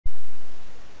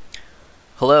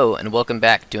Hello, and welcome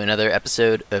back to another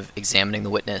episode of Examining the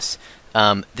Witness.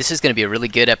 This is going to be a really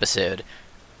good episode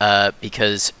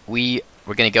because we're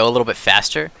going to go a little bit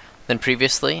faster than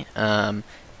previously,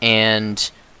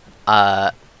 and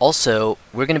also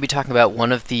we're going to be talking about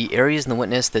one of the areas in the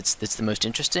Witness that's the most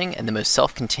interesting and the most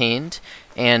self-contained,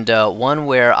 and one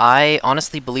where I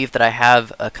honestly believe that I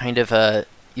have a kind of a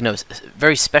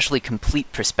very specially complete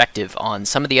perspective on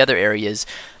some of the other areas.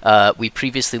 We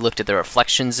previously looked at the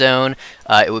reflection zone.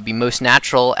 It would be most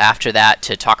natural after that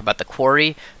to talk about the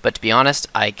quarry, but to be honest,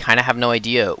 I kind of have no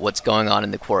idea what's going on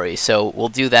in the quarry, so we'll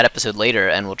do that episode later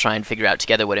and we'll try and figure out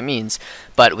together what it means.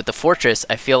 But with the fortress,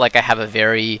 I feel like I have a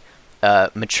very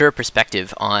mature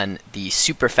perspective on the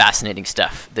super fascinating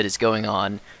stuff that is going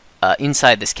on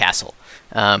inside this castle.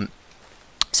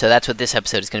 So that's what this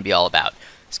episode is going to be all about.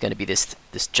 It's going to be this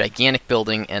gigantic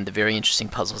building and the very interesting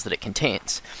puzzles that it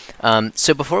contains.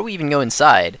 So before we even go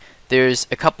inside, there's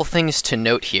a couple things to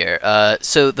note here.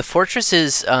 So the fortress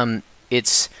is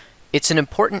it's an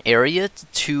important area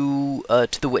to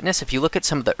the Witness. If you look at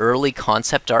some of the early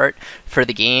concept art for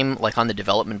the game, like on the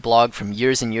development blog from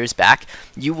years and years back,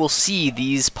 you will see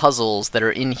these puzzles that are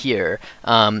in here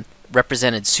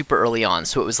represented super early on.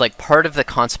 So it was like part of the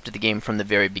concept of the game from the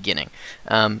very beginning.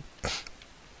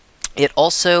 It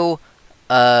also,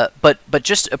 but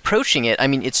just approaching it, I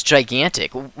mean, it's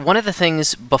gigantic. One of the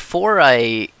things, before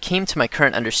I came to my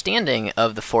current understanding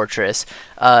of the fortress,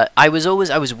 I was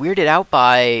weirded out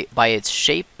by its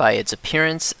shape, by its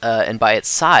appearance, and by its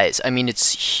size. I mean,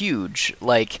 it's huge.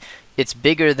 Like, it's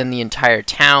bigger than the entire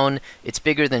town. It's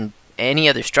bigger than any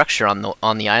other structure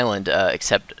on the island,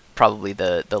 except probably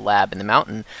the lab in the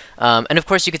mountain. And of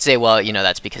course, you could say, well,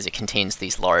 that's because it contains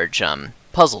these large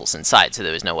puzzles inside, so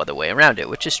there was no other way around it,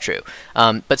 which is true.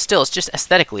 But still, it's just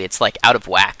aesthetically, it's like out of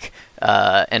whack.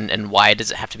 And why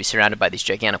does it have to be surrounded by these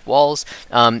gigantic walls?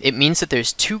 It means that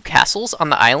there's two castles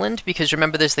on the island, because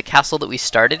remember, there's the castle that we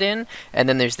started in, and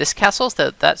then there's this castle.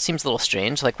 So that seems a little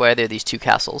strange. Like, why are there these two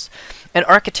castles? And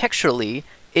architecturally,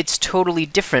 it's totally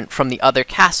different from the other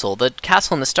castle. The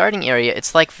castle in the starting area,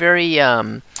 it's like very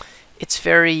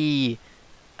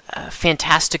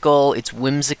fantastical. It's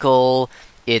whimsical.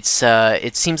 It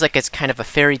seems like it's kind of a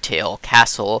fairy tale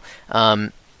castle,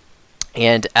 and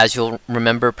as you'll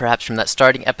remember perhaps from that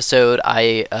starting episode,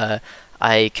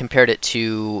 I compared it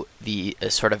to the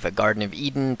sort of a Garden of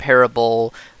Eden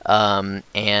parable,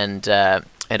 and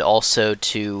also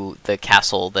to the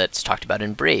castle that's talked about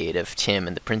in Braid of Tim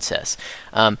and the princess.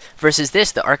 Versus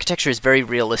this, the architecture is very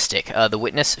realistic. The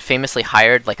Witness famously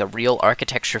hired like a real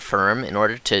architecture firm in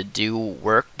order to do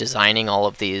work designing all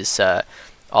of these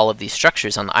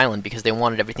structures on the island, because they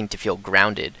wanted everything to feel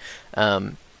grounded,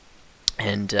 and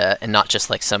not just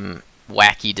like some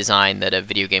wacky design that a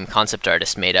video game concept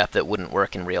artist made up that wouldn't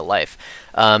work in real life.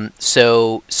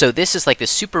 So this is like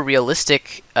this super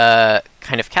realistic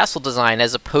kind of castle design,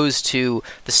 as opposed to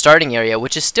the starting area,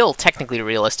 which is still technically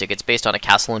realistic. It's based on a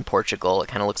castle in Portugal. It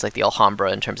kind of looks like the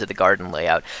Alhambra in terms of the garden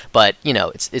layout, but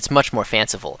it's much more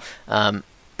fanciful.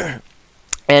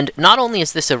 And not only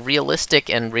is this a realistic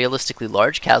and realistically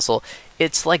large castle,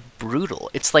 it's like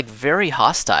brutal. It's like very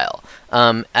hostile.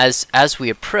 As we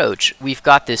approach, we've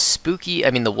got this spooky.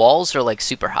 I mean, the walls are like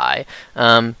super high.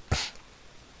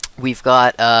 We've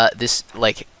got this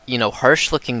like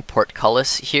harsh-looking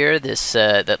portcullis here. This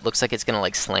that looks like it's gonna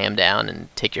like slam down and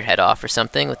take your head off or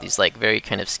something, with these like very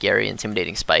kind of scary,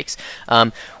 intimidating spikes.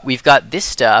 We've got this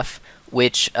stuff,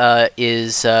 which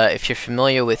is, if you're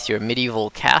familiar with your medieval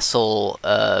castle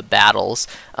battles,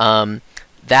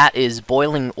 that is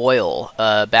boiling oil.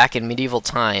 Back in medieval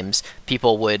times,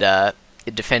 people would,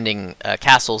 defending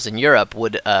castles in Europe,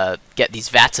 would get these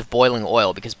vats of boiling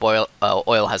oil, because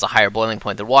oil has a higher boiling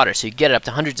point than water. So you'd get it up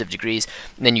to hundreds of degrees,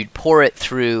 and then you'd pour it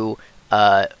through,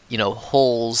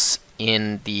 holes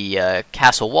in the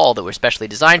castle wall that were specially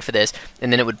designed for this,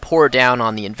 and then it would pour down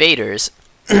on the invaders.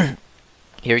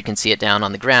 Here you can see it down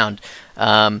on the ground,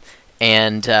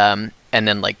 and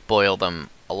then like boil them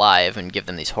alive and give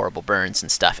them these horrible burns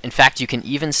and stuff. In fact, you can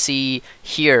even see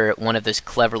here one of those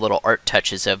clever little art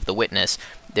touches of the Witness.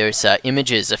 There's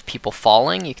images of people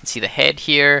falling. You can see the head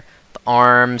here, the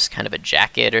arms, kind of a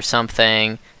jacket or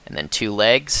something, and then two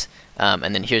legs.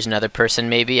 And then here's another person,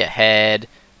 maybe a head,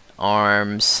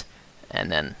 arms,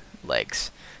 and then legs.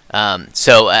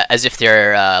 So as if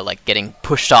they're like getting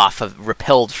pushed off,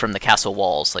 repelled from the castle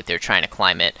walls, like they're trying to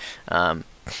climb it.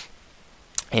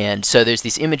 And so there's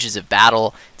these images of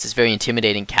battle. It's this very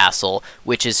intimidating castle,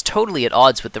 which is totally at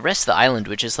odds with the rest of the island,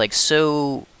 which is like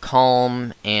so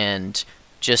calm and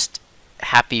just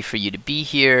happy for you to be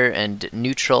here and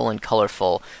neutral and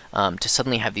colorful, to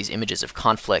suddenly have these images of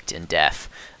conflict and death.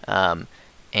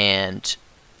 And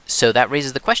so that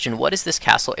raises the question, what is this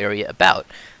castle area about?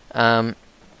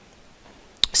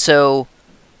 So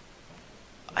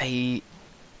we're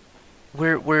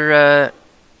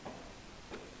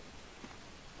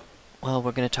well,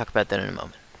 we're going to talk about that in a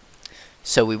moment.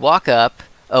 So we walk up.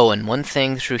 Oh, and one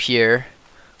thing through here,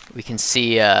 we can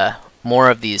see more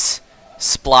of these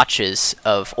splotches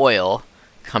of oil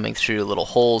coming through little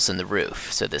holes in the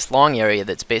roof. So this long area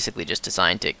that's basically just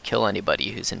designed to kill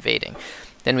anybody who's invading.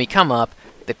 Then we come up,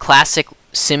 the classic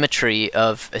symmetry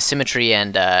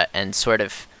and sort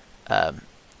of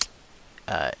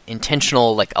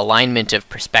intentional like alignment of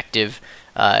perspective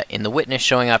in the witness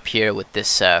showing up here with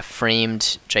this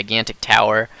framed gigantic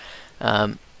tower.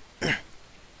 And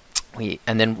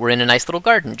then we're in a nice little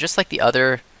garden, just like the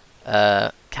other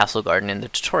castle garden in the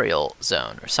tutorial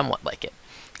zone, or somewhat like it.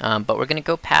 But we're going to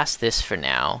go past this for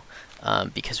now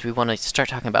because we want to start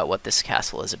talking about what this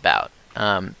castle is about.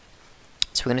 So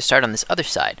we're going to start on this other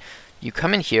side. You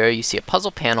come in here, you see a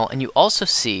puzzle panel, and you also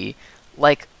see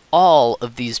like all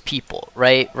of these people,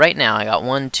 right? Right now I got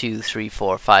 1, 2, 3,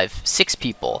 4, 5, 6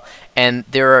 people, and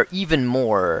there are even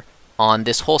more on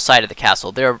this whole side of the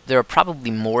castle. There are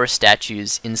probably more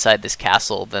statues inside this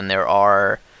castle than there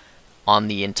are on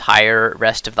the entire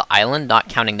rest of the island, not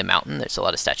counting the mountain. There's a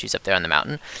lot of statues up there on the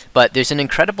mountain, but there's an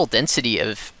incredible density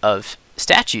of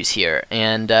statues here,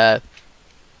 and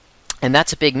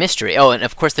that's a big mystery. Oh, and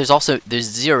of course there's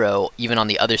 0 even on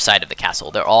the other side of the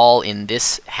castle. They're all in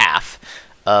this half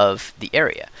of the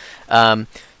area.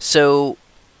 So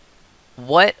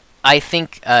what I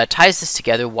think ties this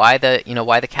together, why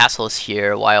the castle is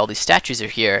here, why all these statues are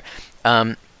here,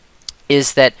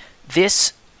 is that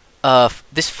this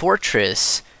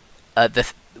fortress,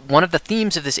 one of the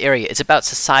themes of this area is about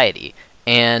society,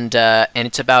 and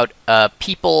it's about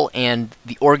people and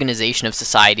the organization of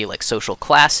society, like social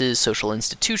classes, social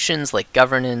institutions, like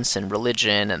governance and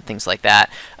religion and things like that.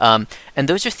 And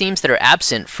those are themes that are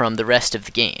absent from the rest of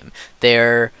the game.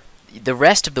 The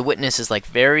rest of the witness is like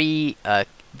very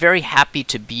happy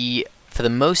to be, for the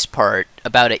most part,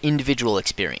 about an individual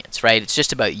experience, right? It's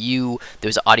just about you.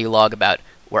 There's an audio log about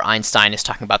where Einstein is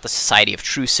talking about the Society of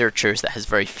True Searchers that has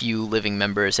very few living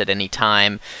members at any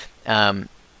time.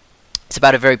 It's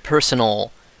about a very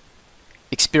personal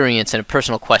experience and a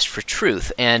personal quest for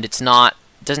truth, and it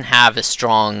doesn't have a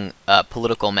strong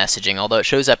political messaging, although it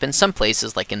shows up in some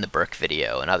places, like in the Burke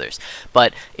video and others.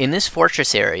 But in this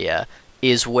fortress area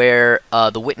is where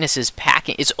the witness is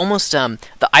packing. It's almost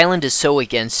the island is so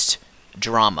against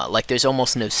drama. Like there's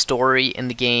almost no story in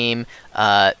the game.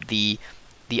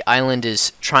 The island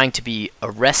is trying to be a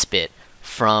respite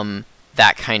from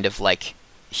that kind of like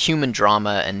human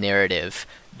drama and narrative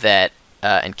that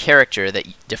and character that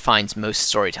defines most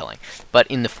storytelling. But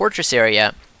in the fortress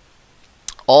area,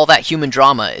 all that human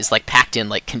drama is like packed in,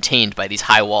 like contained by these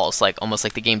high walls, like almost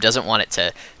like the game doesn't want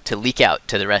it to leak out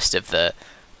to the rest of the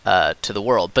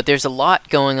world. But there's a lot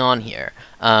going on here,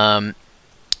 and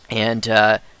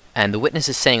the witness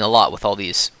is saying a lot with all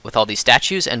these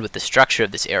statues and with the structure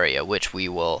of this area, which we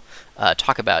will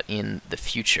talk about in the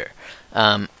future.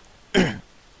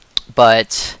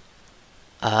 But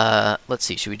let's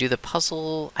see. Should we do the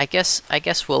puzzle? I guess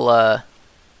we'll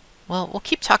we'll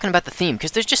keep talking about the theme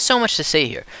because there's just so much to say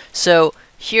here. So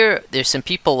here there's some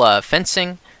people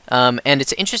fencing. And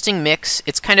it's an interesting mix.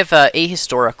 It's kind of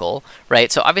ahistorical,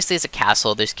 right? So obviously it's a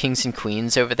castle. There's kings and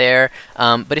queens over there.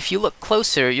 But if you look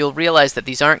closer, you'll realize that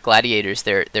these aren't gladiators.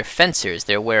 They're fencers.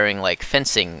 They're wearing like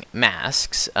fencing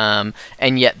masks. And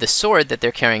yet the sword that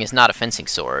they're carrying is not a fencing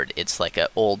sword. It's like an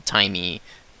old-timey,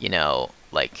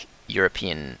 like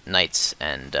European knights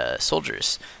and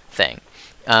soldiers thing.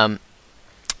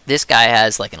 This guy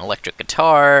has like an electric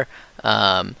guitar.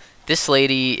 This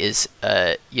lady is,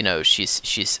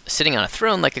 she's sitting on a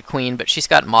throne like a queen, but she's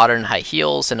got modern high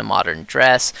heels and a modern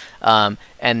dress. And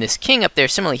this king up there,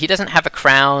 similarly, he doesn't have a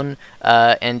crown,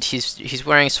 and he's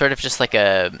wearing sort of just like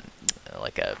a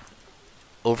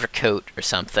overcoat or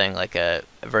something, like a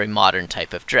very modern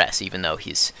type of dress, even though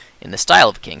he's in the style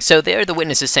of a king. So there, the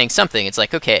witness is saying something. It's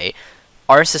like, okay,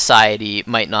 our society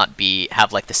might not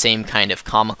have like the same kind of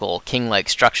comical king-like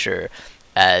structure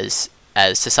as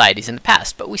societies in the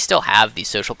past, but we still have these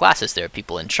social classes. There are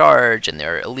people in charge, and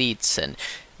there are elites, and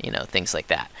things like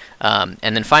that.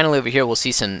 And then finally over here, we'll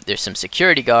see there's some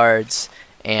security guards,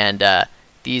 and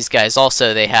these guys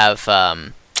also, they have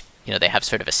they have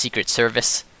sort of a Secret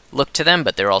Service look to them,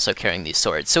 but they're also carrying these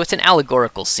swords. So it's an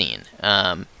allegorical scene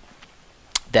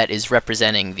that is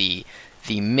representing the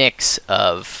mix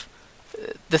of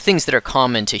the things that are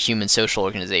common to human social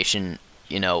organization,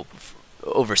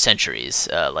 over centuries.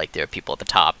 Like there are people at the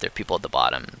top, there are people at the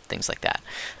bottom, things like that,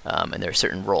 and there are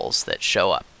certain roles that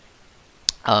show up.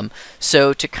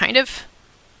 So to kind of,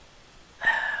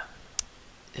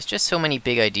 there's just so many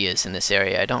big ideas in this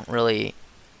area. I don't really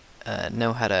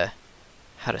know how to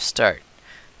start.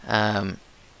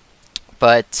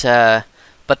 But the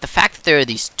fact that there are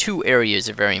these two areas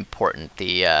are very important.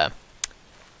 The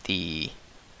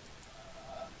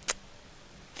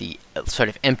sort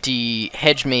of empty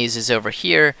hedge mazes over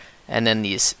here, and then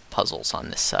these puzzles on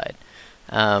this side.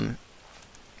 I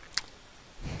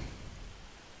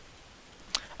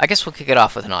guess we'll kick it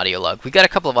off with an audio log. We've got a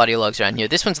couple of audio logs around here.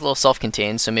 This one's a little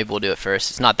self-contained, so maybe we'll do it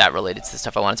first. It's not that related to the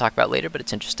stuff I want to talk about later, but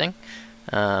it's interesting.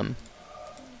 I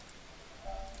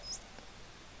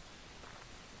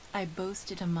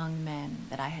boasted among men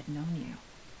that I had known you.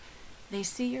 They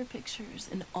see your pictures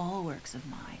in all works of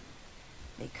mine.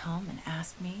 They come and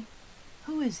ask me,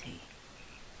 who is he?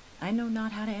 I know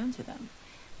not how to answer them.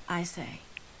 I say,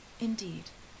 indeed,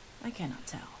 I cannot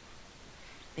tell.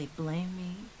 They blame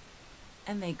me,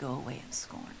 and they go away in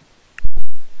scorn.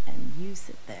 And you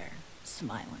sit there,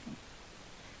 smiling.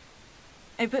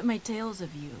 I put my tales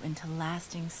of you into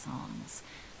lasting songs.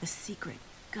 The secret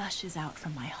gushes out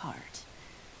from my heart.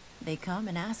 They come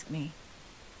and ask me,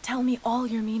 tell me all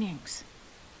your meanings.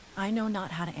 I know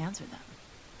not how to answer them.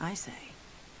 I say,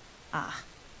 ah,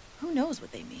 who knows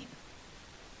what they mean?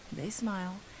 They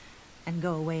smile and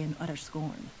go away in utter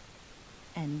scorn.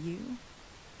 And you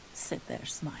sit there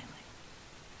smiling.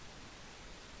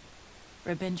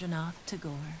 Rabindranath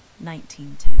Tagore,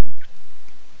 1910.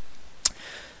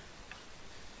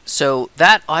 So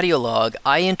that audio log,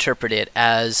 I interpret it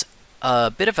as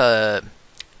a bit of a,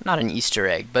 not an Easter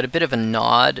egg, but a bit of a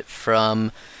nod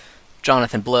from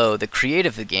Jonathan Blow, the creator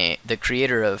of the game, the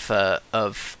creator of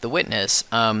The Witness,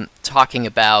 talking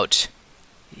about,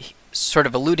 sort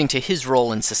of alluding to his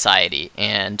role in society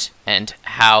and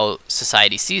how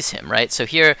society sees him, right? So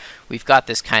here we've got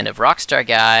this kind of rock star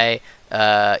guy.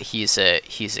 He's a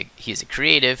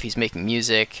creative. He's making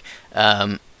music,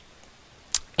 and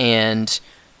in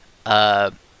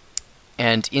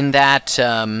that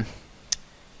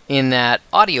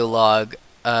audio log,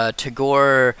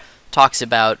 Tagore talks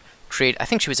about I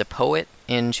think she was a poet,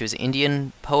 and she was an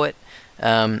Indian poet,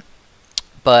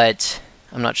 but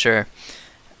I'm not sure.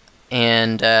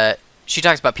 And she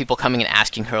talks about people coming and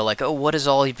asking her, like, oh, what does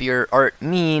all of your art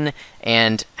mean?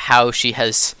 And how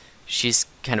she's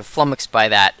kind of flummoxed by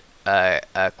that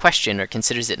question, or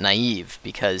considers it naive,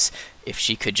 because if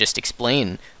she could just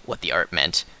explain what the art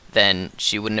meant, then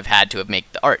she wouldn't have had to have made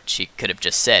the art. She could have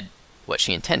just said what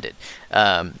she intended.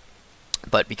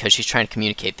 But because she's trying to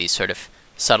communicate these sort of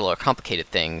subtle or complicated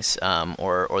things,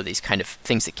 or these kind of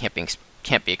things that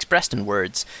can't be expressed in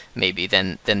words, maybe,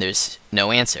 then there's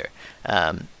no answer.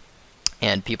 And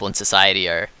people in society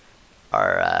are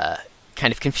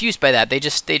kind of confused by that. They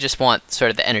just want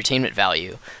sort of the entertainment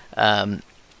value.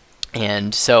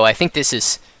 And so I think this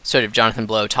is sort of Jonathan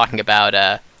Blow talking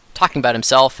about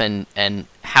himself and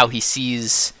how he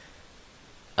sees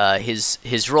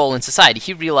his role in society.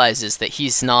 He realizes that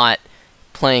he's not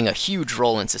playing a huge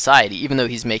role in society, even though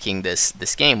he's making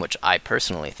this game, which I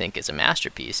personally think is a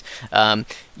masterpiece.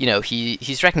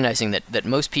 He's recognizing that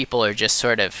most people are just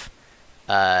sort of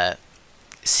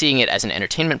seeing it as an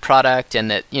entertainment product, and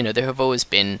that there have always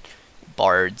been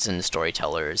bards and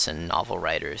storytellers and novel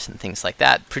writers and things like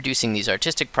that producing these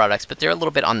artistic products, but they're a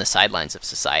little bit on the sidelines of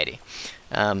society.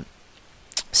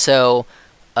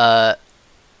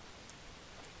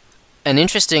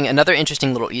 Another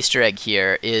interesting little Easter egg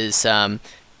here is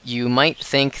you might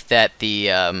think that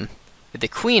the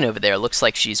queen over there looks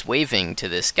like she's waving to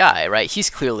this guy, right? He's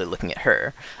clearly looking at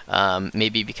her,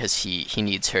 maybe because he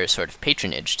needs her sort of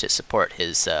patronage to support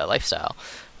his lifestyle.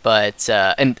 But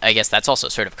and I guess that's also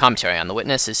sort of commentary on The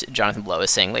Witness, is Jonathan Blow is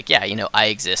saying, like, yeah, I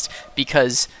exist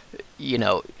because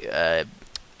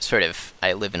sort of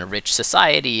I live in a rich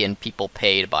society and people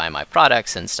pay to buy my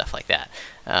products and stuff like that.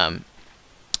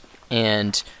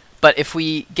 But if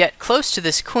we get close to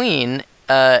this queen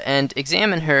and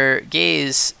examine her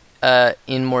gaze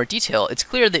in more detail, it's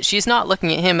clear that she's not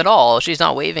looking at him at all. She's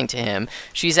not waving to him.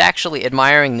 She's actually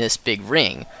admiring this big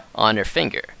ring on her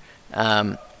finger.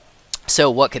 So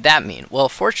what could that mean? Well,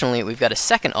 fortunately, we've got a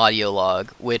second audio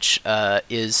log, which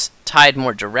is tied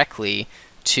more directly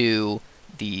to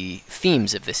the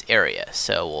themes of this area.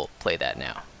 So we'll play that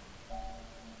now.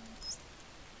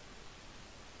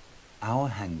 Our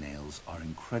hangnails are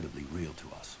incredibly real to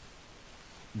us,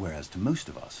 whereas to most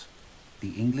of us,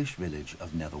 the English village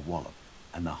of Nether Wallop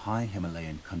and the high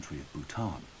Himalayan country of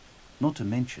Bhutan, not to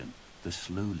mention the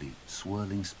slowly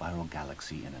swirling spiral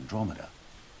galaxy in Andromeda,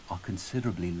 are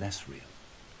considerably less real.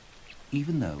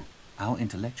 Even though our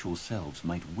intellectual selves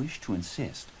might wish to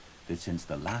insist that since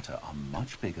the latter are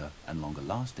much bigger and longer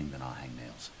lasting than our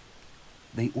hangnails,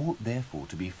 they ought therefore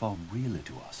to be far realer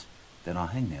to us than our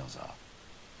hangnails are.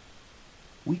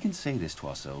 We can say this to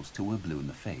ourselves till we're blue in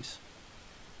the face,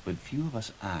 but few of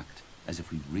us act as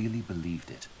if we really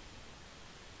believed it.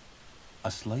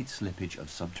 A slight slippage of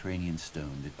subterranean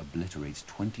stone that obliterates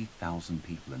 20,000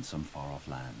 people in some far-off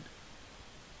land,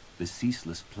 the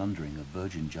ceaseless plundering of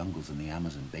virgin jungles in the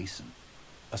Amazon basin,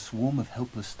 a swarm of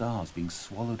helpless stars being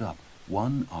swallowed up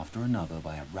one after another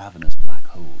by a ravenous black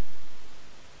hole,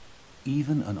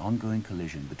 even an ongoing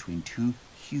collision between two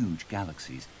huge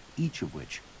galaxies, each of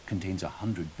which contains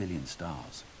 100 billion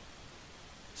stars.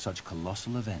 Such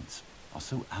colossal events are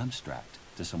so abstract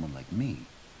to someone like me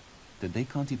that they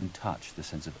can't even touch the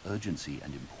sense of urgency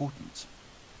and importance,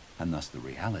 and thus the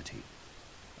reality,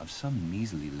 of some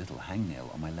measly little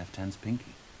hangnail on my left hand's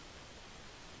pinky.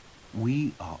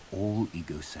 We are all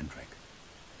egocentric,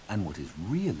 and what is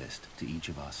realist to each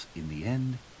of us in the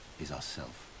end is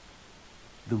ourself.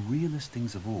 The realest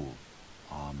things of all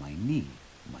are my knee,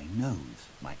 my nose,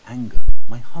 my anger,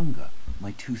 my hunger,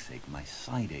 my toothache, my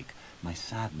sideache, my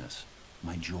sadness,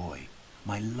 my joy,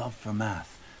 my love for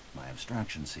math, my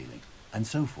abstraction ceiling, and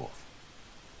so forth.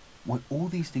 What all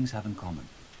these things have in common,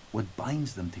 what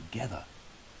binds them together,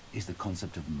 is the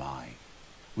concept of my,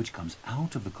 which comes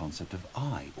out of the concept of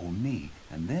I, or me,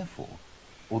 and therefore,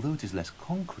 although it is less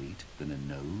concrete than a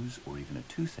nose or even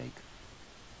a toothache,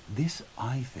 this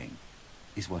I thing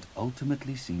is what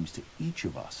ultimately seems to each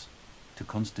of us to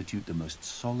constitute the most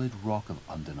solid rock of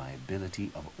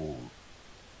undeniability of all.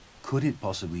 Could it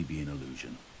possibly be an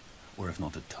illusion? Or if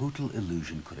not a total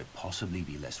illusion, could it possibly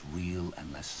be less real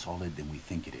and less solid than we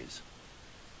think it is?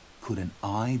 Could an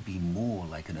I be more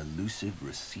like an elusive,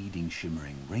 receding,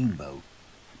 shimmering rainbow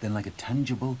than like a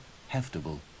tangible,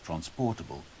 heftable,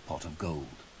 transportable pot of gold?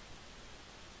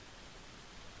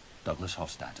 Douglas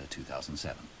Hofstadter,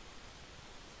 2007.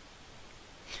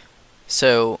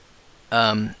 So,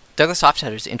 Douglas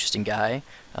Hofstadter is an interesting guy.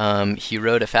 He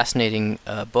wrote a fascinating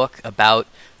book about,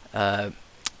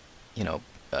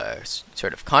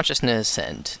 sort of consciousness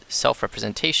and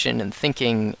self-representation and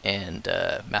thinking and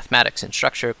mathematics and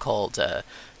structure called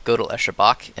Gödel Escher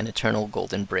Bach, An Eternal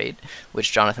Golden Braid,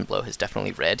 which Jonathan Blow has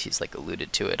definitely read. He's like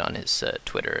alluded to it on his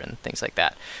Twitter and things like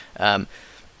that.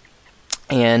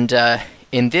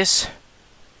 In this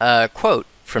quote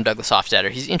from Douglas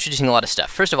Hofstadter, he's introducing a lot of stuff.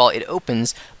 First of all, it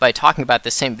opens by talking about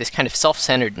this kind of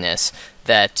self-centeredness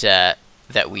that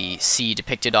that we see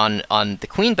depicted on the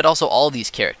Queen, but also all these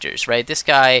characters, right? This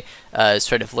guy is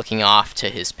sort of looking off to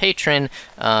his patron.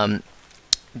 The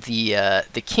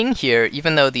king here,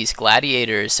 even though these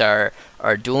gladiators are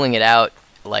dueling it out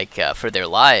like for their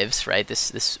lives, right?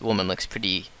 This woman looks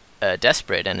pretty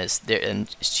desperate, and is there,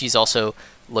 and she's also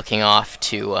looking off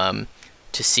to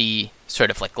see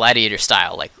sort of like gladiator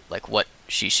style, like what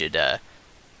she should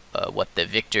what the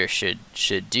victor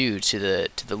should do to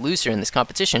the loser in this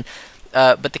competition.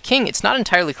 But the king, it's not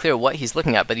entirely clear what he's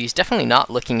looking at, but he's definitely not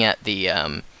looking at the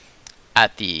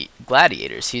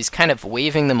gladiators. He's kind of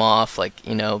waving them off, like,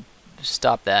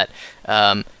 stop that,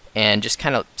 and just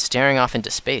kind of staring off into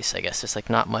space. I guess there's like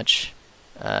not much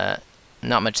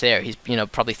there. He's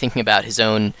probably thinking about his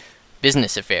own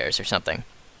business affairs or something.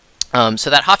 So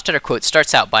that Hofstadter quote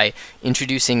starts out by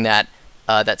introducing that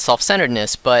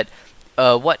self-centeredness, but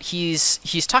what he's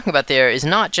talking about there is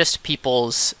not just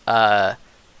people's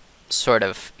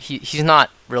he's not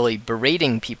really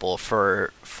berating people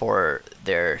for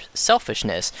their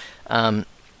selfishness.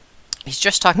 He's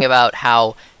just talking about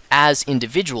how, as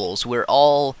individuals, we're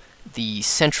all the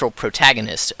central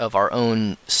protagonist of our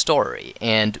own story,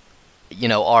 and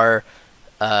our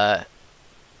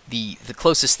the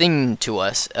closest thing to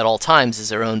us at all times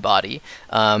is our own body,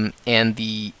 and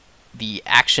the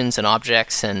actions and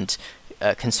objects and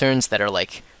concerns that are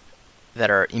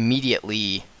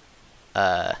immediately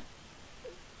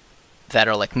that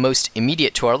are like most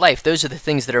immediate to our life. Those are the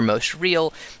things that are most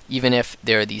real, even if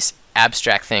there are these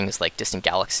abstract things like distant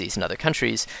galaxies and other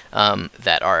countries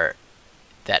that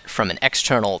from an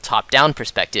external top-down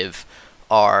perspective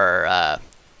are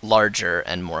larger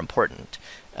and more important.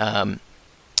 And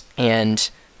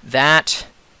that's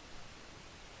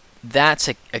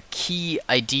a key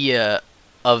idea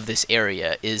of this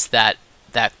area, is that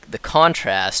the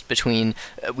contrast between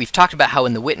we've talked about how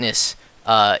in The Witness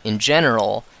in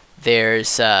general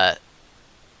there's a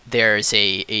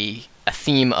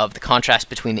theme of the contrast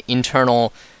between the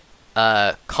internal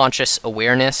conscious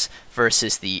awareness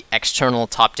versus the external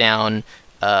top-down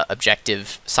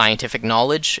objective scientific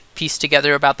knowledge pieced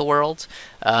together about the world.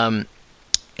 And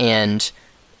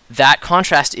that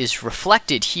contrast is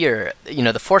reflected here. You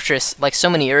know, the fortress, like so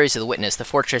many areas of the Witness, the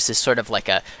fortress is sort of like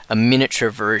a miniature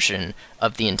version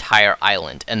of the entire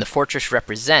island. And the fortress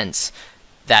represents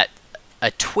that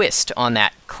a twist on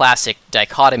that classic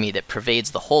dichotomy that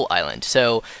pervades the whole island.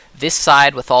 So this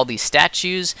side with all these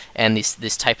statues and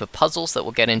this type of puzzles that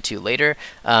we'll get into later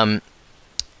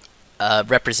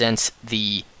represents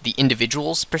the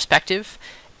individual's perspective,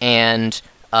 and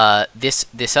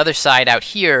this other side out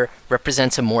here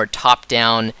represents a more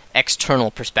top-down external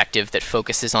perspective that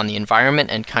focuses on the environment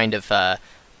and kind of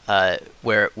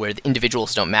where the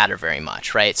individuals don't matter very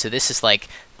much, right? So this is like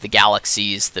the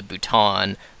galaxies, the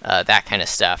Bhutan, that kind of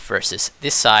stuff, versus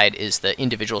this side is the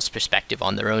individual's perspective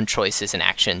on their own choices and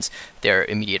actions, their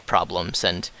immediate problems,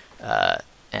 and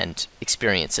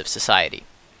experience of society.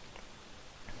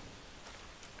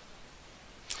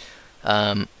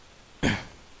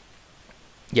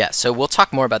 Yeah, so we'll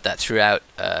talk more about that throughout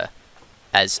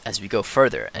as we go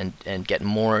further and get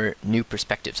more new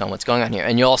perspectives on what's going on here.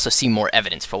 And you'll also see more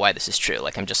evidence for why this is true.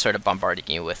 Like, I'm just sort of bombarding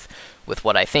you with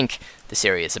what I think this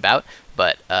area is about,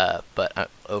 but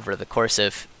over the course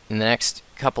of in the next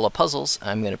couple of puzzles,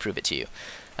 I'm going to prove it to you.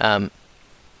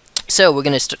 So we're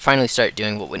going to finally start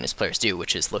doing what Witness players do,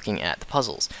 which is looking at the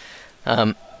puzzles.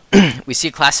 We see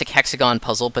a classic hexagon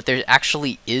puzzle, but there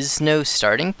actually is no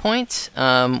starting point,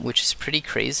 which is pretty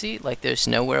crazy. Like, there's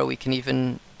nowhere we can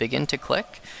even begin to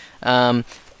click. But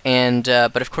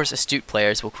of course, astute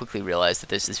players will quickly realize that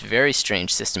there's this very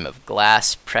strange system of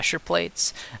glass pressure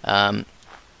plates, and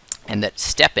that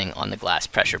stepping on the glass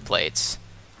pressure plates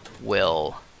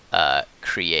will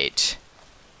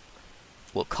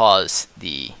cause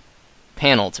the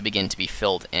panel to begin to be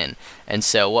filled in. And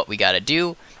so what we got to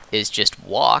do is just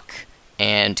walk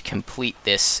and complete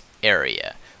this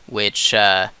area, which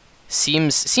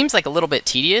seems like a little bit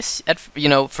tedious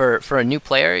for a new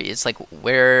player. It's like,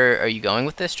 where are you going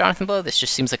with this, Jonathan Blow? This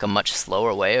just seems like a much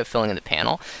slower way of filling in the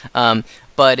panel.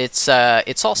 But it's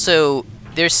also,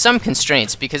 there's some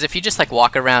constraints, because if you just like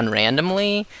walk around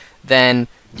randomly, then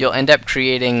you'll end up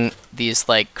creating these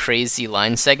like crazy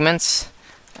line segments,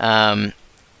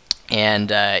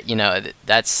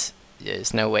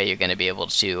 there's no way you're going to be able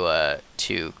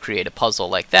to create a puzzle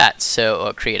like that,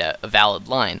 or create a valid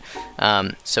line.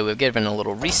 So we've given a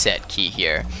little reset key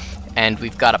here, and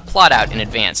we've got to plot out in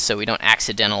advance so we don't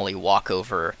accidentally walk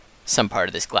over some part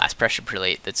of this glass pressure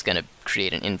plate that's going to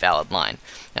create an invalid line.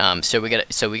 So we got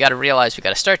to realize we got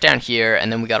to start down here,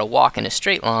 and then we got to walk in a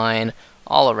straight line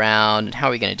all around. And how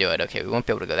are we going to do it? Okay, we won't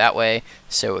be able to go that way,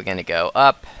 so we're going to go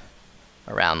up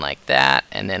around like that,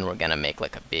 and then we're gonna make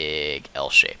like a big L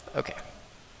shape. Okay.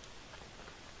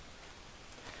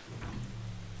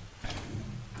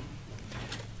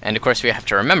 And of course we have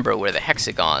to remember where the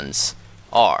hexagons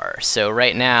are. So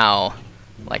right now,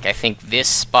 like, I think this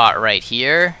spot right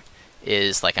here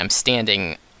is like I'm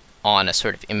standing on a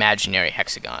sort of imaginary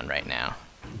hexagon right now.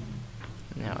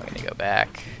 Now we're gonna go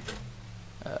back.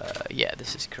 Yeah,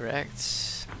 this is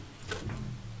correct.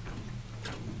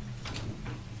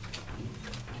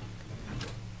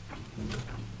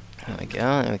 There we go,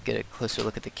 and we get a closer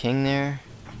look at the king there.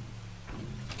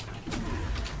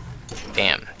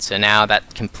 Bam. So now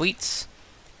that completes,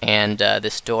 and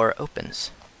this door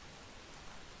opens.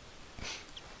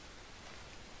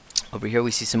 Over here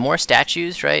we see some more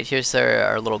statues, right? Here's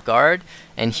our little guard,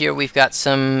 and here we've got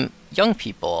some young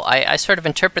people. I sort of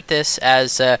interpret this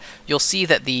as, you'll see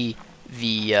that the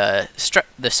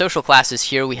social classes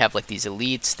here, we have like these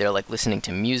elites. They're like listening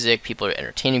to music, people are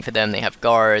entertaining for them, they have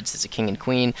guards, it's a king and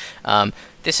queen.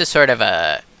 This is sort of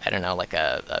a, I don't know, like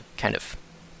a kind of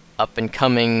up and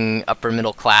coming upper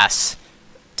middle class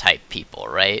type people,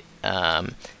 right?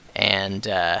 And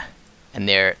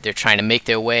they're trying to make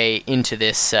their way into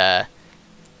this,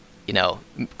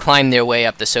 climb their way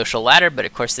up the social ladder, but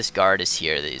of course this guard is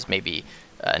here that is maybe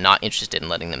not interested in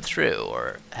letting them through,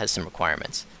 or has some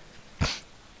requirements.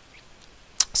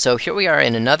 So here we are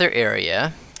in another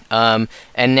area, and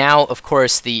now, of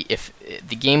course, the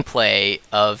gameplay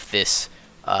of this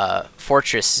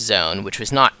fortress zone, which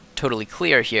was not totally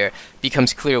clear here,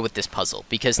 becomes clear with this puzzle,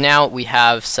 because now we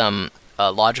have some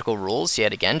logical rules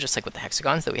yet again, just like with the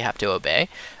hexagons, that we have to obey,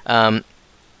 and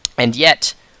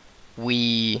yet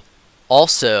we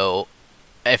also,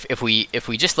 if we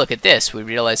just look at this, we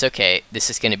realize, okay, this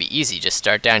is going to be easy. Just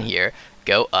start down here,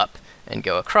 go up, and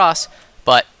go across,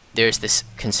 but there's this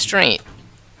constraint.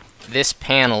 This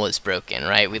panel is broken,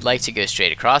 right? We'd like to go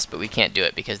straight across, but we can't do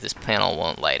it because this panel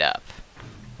won't light up.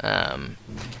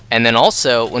 And then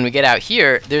also, when we get out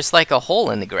here, there's like a hole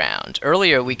in the ground.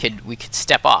 Earlier, we could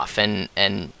step off and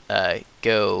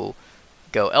go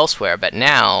elsewhere, but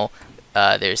now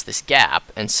there's this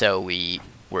gap, and so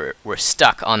we're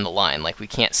stuck on the line. Like, we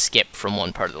can't skip from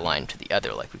one part of the line to the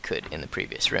other like we could in the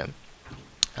previous room.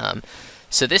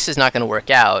 So this is not going to work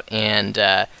out, and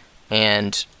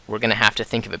we're going to have to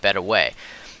think of a better way.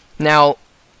 Now,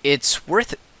 it's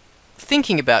worth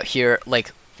thinking about here,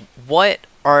 like, what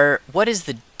is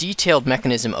the detailed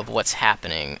mechanism of what's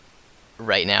happening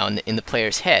right now in the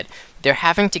player's head? They're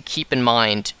having to keep in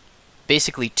mind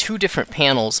basically two different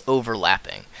panels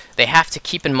overlapping. They have to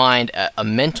keep in mind a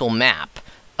mental map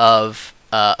of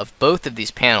both of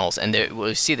these panels, and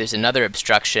we'll see there's another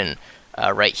obstruction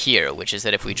right here, which is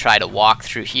that if we try to walk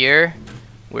through here,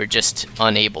 we're just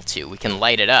unable to. We can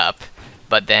light it up,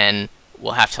 but then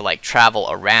we'll have to like travel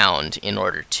around in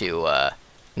order to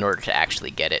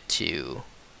actually get it to,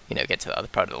 get to the other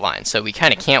part of the line. So we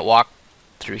kind of can't walk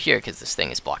through here because this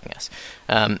thing is blocking us.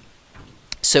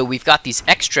 So we've got these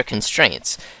extra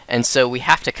constraints, and so we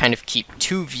have to kind of keep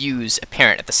two views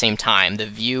apparent at the same time. The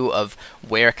view of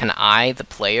where can I, the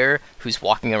player who's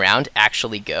walking around,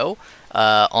 actually go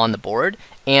on the board,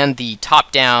 and the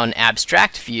top-down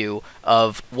abstract view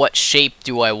of what shape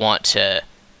do I want to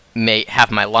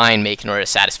have my line make in order to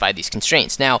satisfy these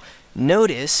constraints. Now,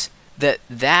 notice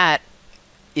that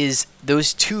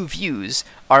those two views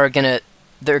are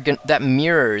that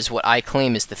mirrors what I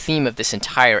claim is the theme of this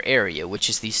entire area, which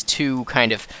is these two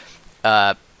kind of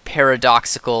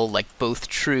paradoxical, like both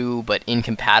true but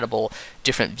incompatible,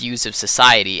 different views of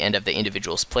society and of the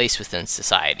individual's place within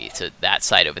society. So that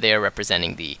side over there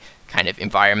representing the kind of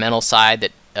environmental side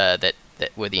that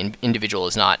where the individual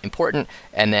is not important,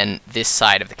 and then this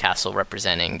side of the castle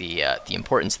representing the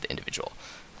importance of the individual.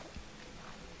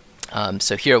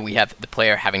 So here we have the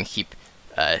player having to keep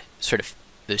sort of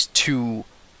those two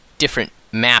different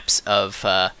maps of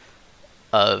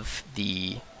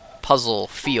the puzzle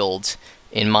fields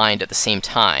in mind at the same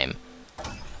time,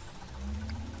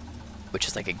 which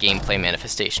is like a gameplay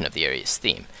manifestation of the area's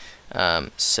theme.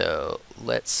 So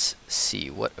let's see,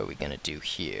 what are we going to do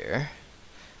here?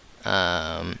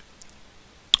 Well,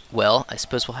 I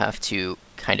suppose we'll have to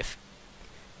kind of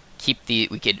keep we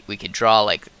could draw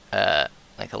like a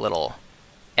little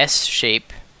S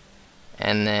shape,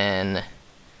 and then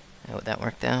would that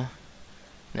work though?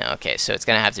 No. Okay, so it's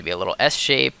gonna have to be a little S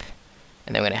shape,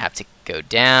 and then we're gonna have to go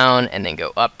down and then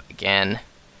go up again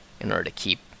in order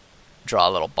to draw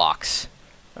a little box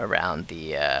around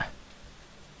the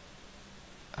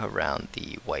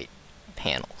white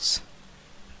panels.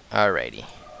 Alrighty,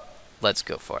 let's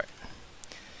go for it.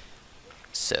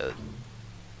 So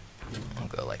I'll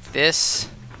go like this,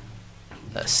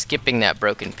 skipping that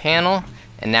broken panel,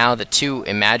 and now the two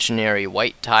imaginary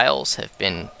white tiles have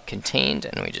been contained,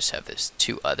 and we just have those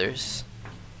two others.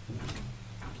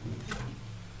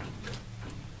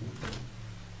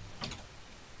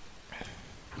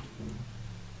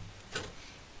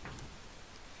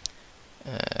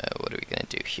 What are we going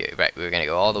to do here? Right, we were going to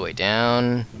go all the way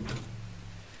down,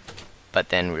 but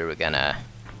then we were going to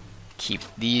keep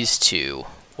these two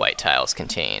white tiles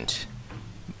contained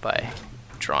by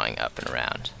drawing up and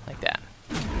around like that.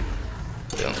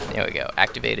 Boom, there we go.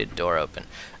 Activated, door open.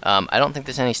 I don't think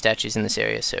there's any statues in this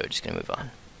area, so we're just going to move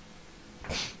on.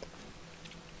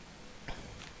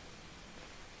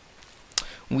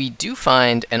 We do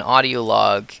find an audio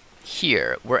log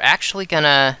here. We're actually going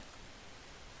to...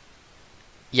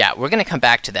 Yeah, we're going to come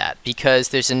back to that, because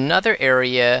there's another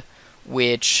area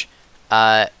which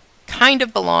kind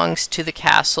of belongs to the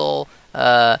castle,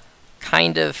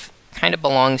 kind of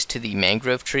belongs to the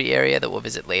mangrove tree area that we'll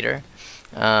visit later.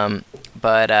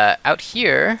 But out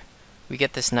here, we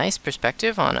get this nice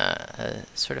perspective on a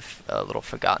sort of a little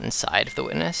forgotten side of the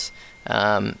witness.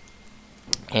 And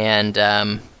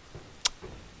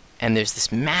there's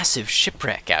this massive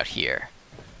shipwreck out here.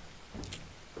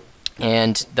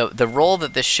 And the role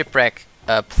that this shipwreck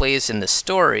plays in the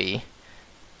story,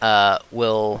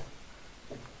 we'll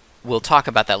talk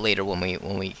about that later when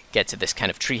we get to this kind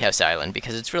of treehouse island,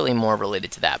 because it's really more related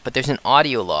to that. But there's an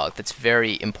audio log that's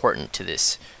very important to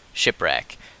this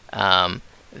shipwreck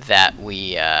that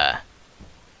we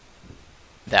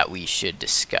should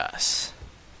discuss.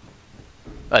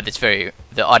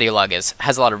 The audio log has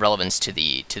a lot of relevance to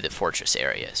the fortress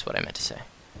area, is what I meant to say.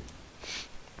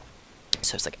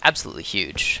 So it's like absolutely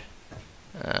huge,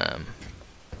 the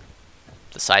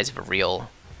size of a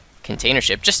real container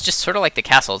ship, just sort of like the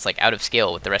castle. It's like out of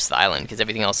scale with the rest of the island, because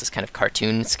everything else is kind of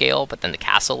cartoon scale, but then the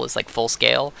castle is like full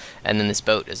scale, and then this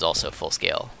boat is also full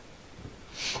scale.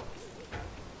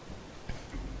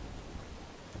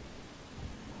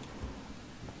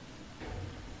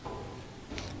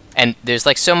 And there's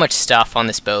like so much stuff on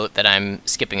this boat that I'm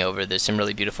skipping over. There's some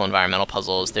really beautiful environmental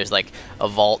puzzles. There's like a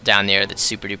vault down there that's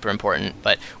super duper important,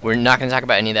 but we're not going to talk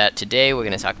about any of that today. We're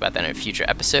going to talk about that in a future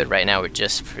episode. Right now we're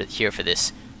just here for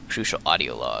this crucial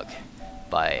audio log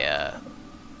by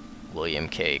William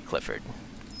K Clifford.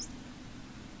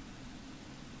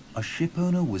 A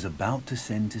shipowner was about to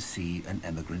send to sea an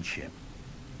emigrant ship.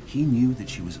 He knew that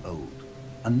she was old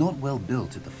and not well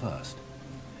built at the first,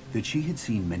 that she had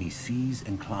seen many seas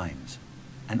and climes,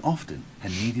 and often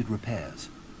had needed repairs.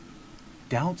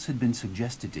 Doubts had been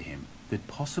suggested to him that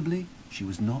possibly she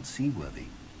was not seaworthy.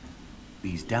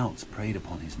 These doubts preyed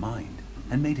upon his mind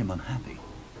and made him unhappy.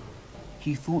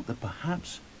 He thought that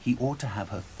perhaps he ought to have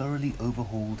her thoroughly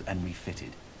overhauled and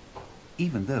refitted,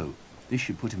 even though this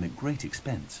should put him at great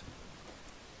expense.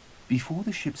 Before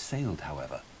the ship sailed,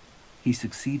 however, he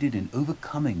succeeded in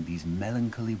overcoming these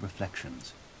melancholy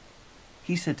reflections.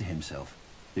 He said to himself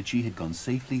that she had gone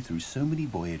safely through so many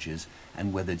voyages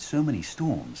and weathered so many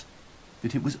storms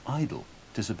that it was idle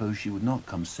to suppose she would not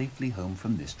come safely home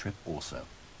from this trip also.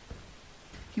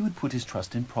 He would put his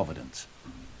trust in Providence,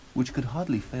 which could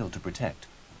hardly fail to protect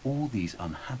all these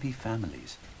unhappy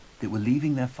families that were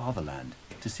leaving their fatherland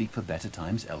to seek for better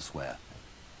times elsewhere.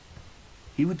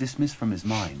 He would dismiss from his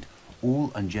mind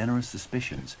all ungenerous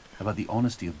suspicions about the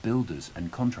honesty of builders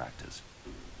and contractors.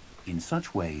 In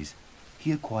such ways,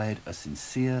 he acquired a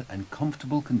sincere and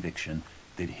comfortable conviction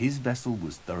that his vessel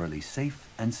was thoroughly safe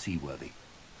and seaworthy.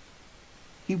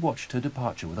 He watched her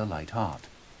departure with a light heart,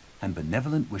 and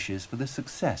benevolent wishes for the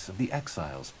success of the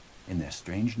exiles in their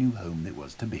strange new home that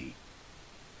was to be.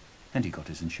 And he got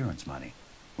his insurance money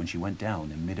when she went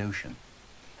down in mid-ocean,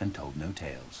 and told no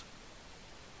tales.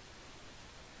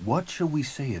 What shall we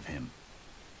say of him?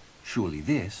 Surely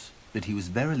this, that he was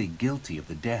verily guilty of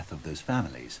the death of those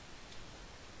families.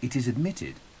 It is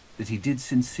admitted that he did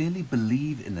sincerely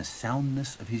believe in the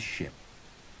soundness of his ship,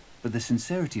 but the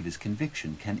sincerity of his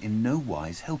conviction can in no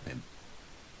wise help him,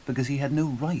 because he had no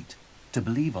right to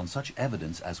believe on such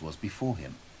evidence as was before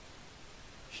him.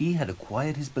 He had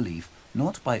acquired his belief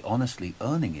not by honestly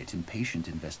earning it in patient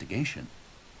investigation,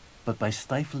 but by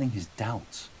stifling his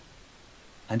doubts.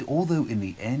 And although in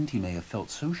the end he may have felt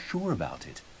so sure about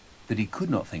it that he could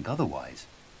not think otherwise,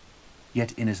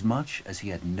 yet inasmuch as he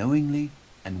had knowingly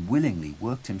and willingly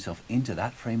worked himself into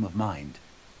that frame of mind,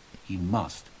 he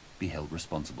must be held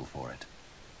responsible for it.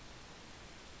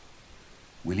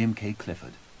 William K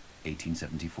Clifford,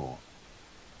 1874.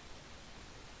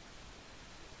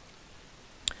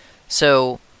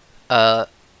 So,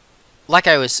 like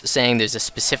I was saying, there's a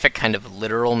specific kind of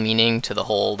literal meaning to the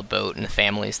boat and the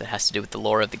families that has to do with the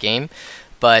lore of the game,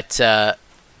 but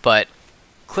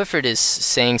Clifford is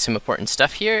saying some important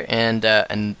stuff here, and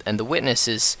the witness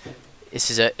is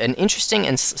an interesting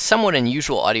and somewhat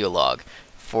unusual audio log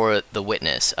for the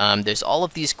witness. There's all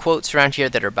of these quotes around here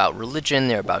that are about religion,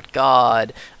 they're about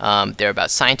God, they're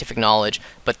about scientific knowledge,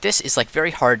 but this is like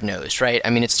very hard-nosed, right? I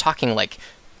mean, it's talking like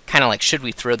kind of like, should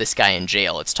we throw this guy in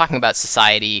jail? It's talking about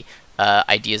society,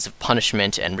 ideas of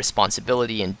punishment and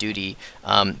responsibility and duty,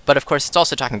 but of course it's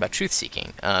also talking about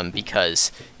truth-seeking,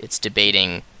 because it's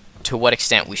debating to what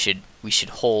extent we should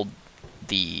hold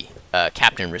the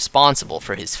captain responsible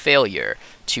for his failure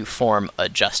to form a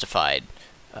justified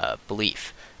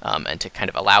belief, and to kind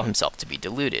of allow himself to be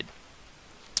deluded.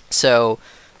 So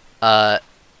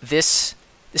this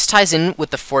ties in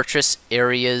with the Fortress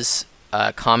Area's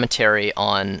commentary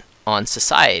on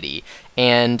society,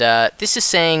 and this is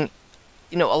saying,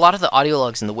 you know, a lot of the audio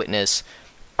logs in The Witness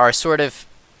are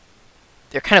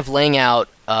they're kind of laying out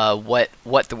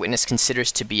what the witness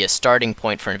considers to be a starting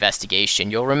point for investigation.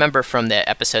 You'll remember from the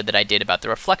episode that I did about the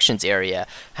Reflections area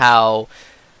how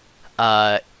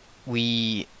I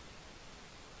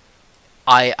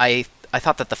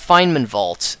thought that the Feynman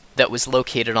vault that was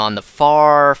located on the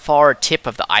far tip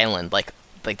of the island, like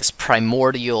this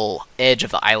primordial edge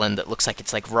of the island that looks like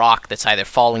it's like rock that's either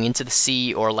falling into the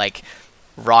sea or like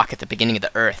rock at the beginning of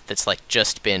the earth that's like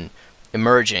just been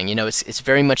emerging. You know, it's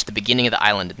very much the beginning of the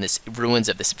island, and this ruins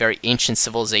of this very ancient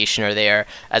civilization are there,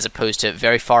 as opposed to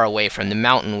very far away from the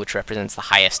mountain, which represents the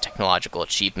highest technological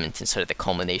achievement and sort of the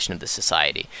culmination of the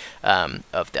society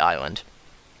of the island.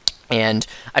 And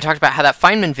I talked about how that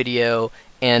Feynman video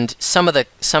and some of the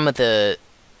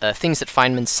things that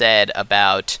Feynman said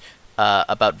about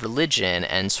religion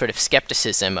and sort of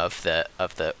skepticism of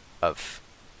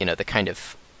you know, the kind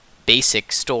of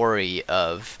basic story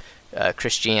of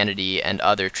Christianity and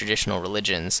other traditional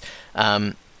religions,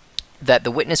 that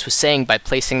the witness was saying by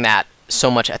placing that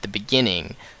so much at the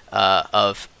beginning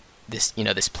of this, you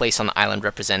know, this place on the island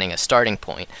representing a starting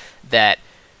point, that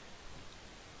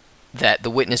that the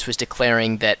witness was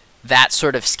declaring that that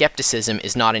sort of skepticism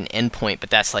is not an endpoint, but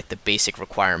that's like the basic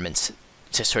requirements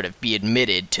to sort of be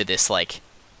admitted to this like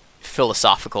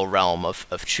philosophical realm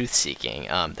of truth-seeking,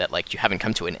 that like you haven't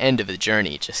come to an end of the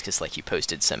journey just because like you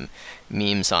posted some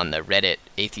memes on the Reddit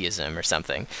atheism or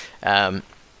something.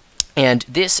 And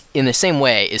this, in the same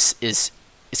way, is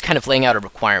kind of laying out a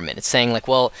requirement. It's saying like,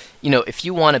 well, you know, if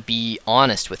you want to be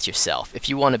honest with yourself, if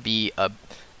you want to be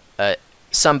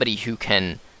somebody who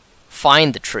can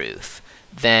find the truth,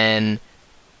 then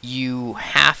you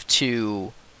have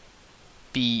to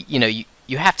be, you know,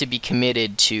 you have to be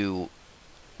committed to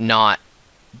not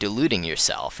deluding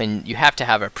yourself, and you have to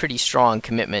have a pretty strong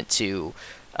commitment to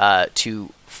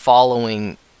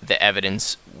following the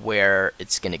evidence where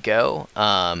it's going to go,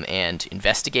 and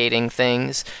investigating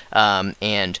things,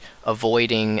 and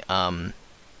avoiding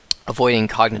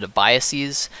cognitive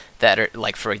biases that are,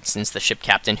 like, for instance, the ship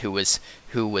captain who was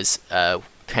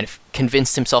kind of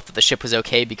convinced himself that the ship was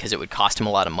okay because it would cost him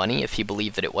a lot of money if he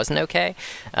believed that it wasn't okay.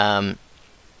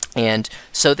 And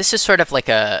so this is sort of like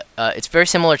it's very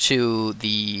similar to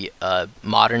the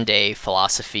modern day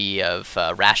philosophy of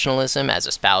rationalism as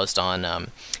espoused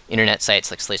on internet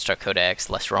sites like Slate Star Codex,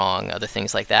 Less Wrong, other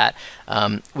things like that,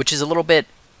 which is a little bit,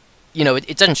 you know,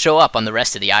 it doesn't show up on the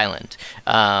rest of the island,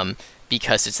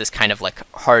 because it's this kind of like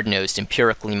hard-nosed,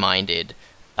 empirically minded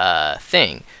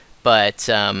thing. But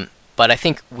I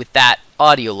think with that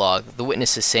audio log, the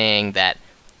witness is saying that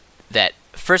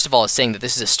first of all is saying that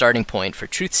this is a starting point for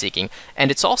truth-seeking, and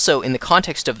it's also in the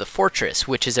context of the fortress,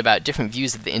 which is about different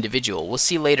views of the individual. We'll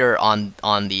see later on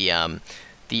the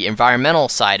environmental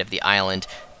side of the island,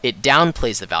 it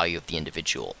downplays the value of the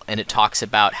individual, and it talks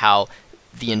about how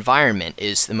the environment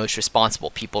is the most responsible.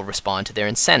 People respond to their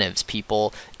incentives.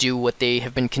 People do what they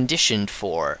have been conditioned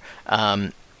for.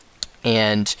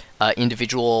 And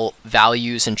individual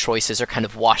values and choices are kind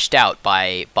of washed out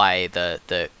by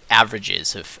the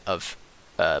averages of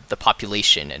the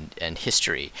population and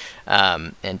history,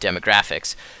 and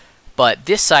demographics. But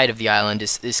this side of the island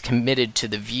is committed to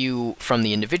the view from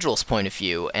the individual's point of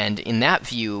view, and in that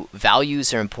view,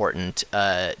 values are important,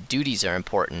 duties are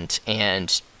important,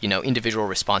 and, you know, individual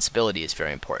responsibility is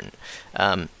very important.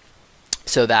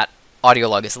 So that audio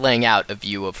log is laying out a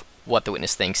view of what the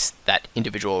witness thinks that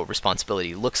individual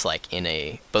responsibility looks like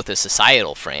in both a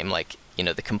societal frame, like, you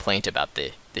know, the complaint about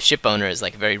the ship owner is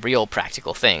like a very real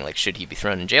practical thing, like should he be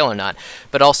thrown in jail or not,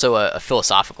 but also a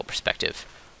philosophical perspective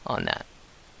on that.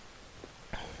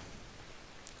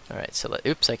 All right, so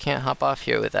oops, I can't hop off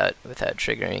here without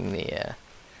triggering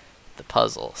the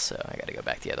puzzle, so I got to go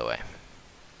back the other way.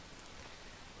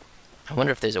 I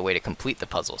wonder if there's a way to complete the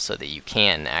puzzle so that you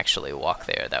can actually walk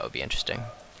there. That would be interesting.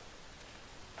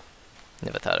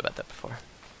 Never thought about that before.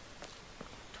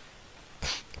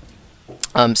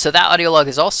 So that audio log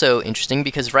is also interesting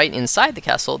because right inside the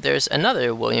castle there's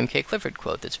another William K Clifford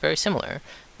quote that's very similar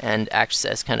and acts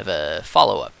as kind of a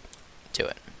follow-up to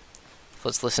it.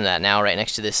 Let's listen to that now, right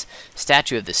next to this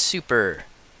statue of this super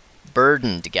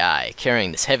burdened guy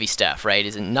carrying this heavy stuff, right?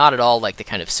 Is it not at all like the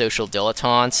kind of social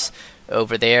dilettantes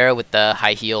over there with the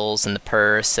high heels and the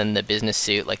purse and the business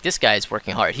suit? Like, this guy's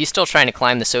working hard. He's still trying to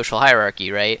climb the social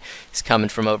hierarchy, right? He's coming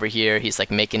from over here. He's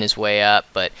like making his way up,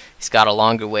 but he's got a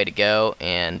longer way to go,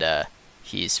 and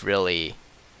he's really,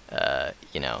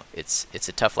 you know, it's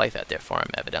a tough life out there for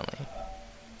him, evidently.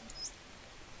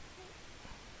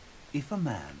 If a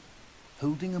man,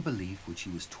 holding a belief which he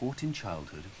was taught in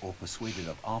childhood or persuaded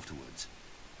of afterwards,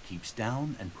 keeps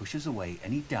down and pushes away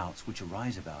any doubts which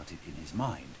arise about it in his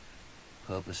mind,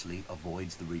 purposely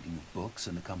avoids the reading of books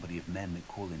and the company of men that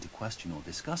call into question or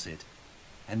discuss it,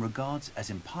 and regards as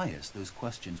impious those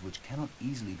questions which cannot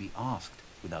easily be asked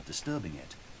without disturbing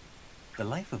it, the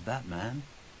life of that man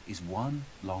is one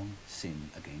long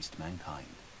sin against mankind.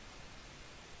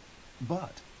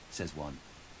 But, says one,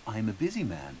 I am a busy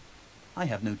man. I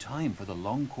have no time for the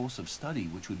long course of study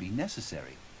which would be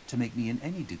necessary to make me in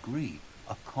any degree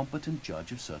a competent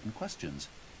judge of certain questions,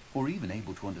 or even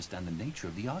able to understand the nature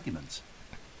of the arguments.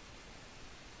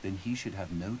 Then he should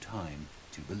have no time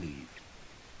to believe.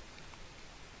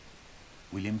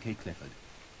 William K Clifford,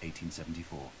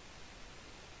 1874.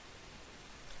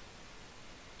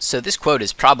 So this quote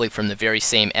is probably from the very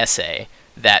same essay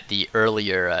that the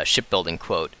earlier shipbuilding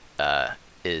quote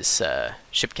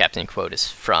ship captain quote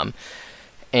is from.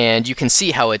 And you can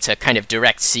see how it's a kind of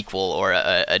direct sequel or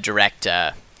a direct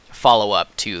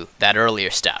follow-up to that earlier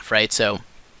stuff, right? So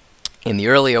in the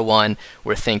earlier one,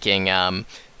 we're thinking,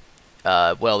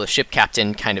 well, the ship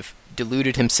captain kind of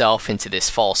deluded himself into this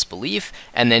false belief,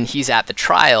 and then he's at the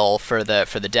trial for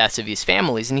the deaths of these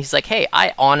families, and he's like, hey,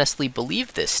 I honestly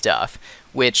believe this stuff,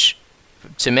 which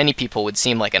to many people would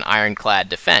seem like an ironclad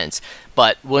defense,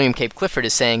 but William K Clifford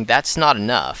is saying that's not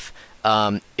enough.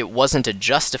 It wasn't a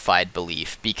justified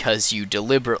belief because you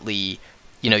deliberately,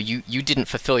 you didn't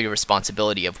fulfill your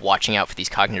responsibility of watching out for these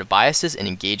cognitive biases and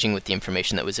engaging with the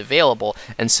information that was available,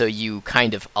 and so you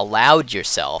kind of allowed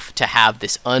yourself to have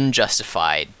this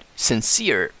unjustified,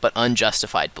 sincere but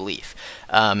unjustified belief,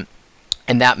 and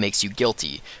that makes you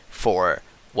guilty for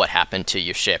what happened to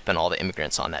your ship and all the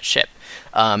immigrants on that ship.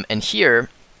 And here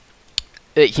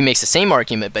he makes the same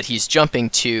argument, but he's jumping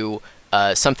to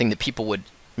something that people would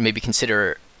maybe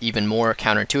consider even more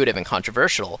counterintuitive and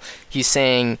controversial. He's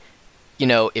saying,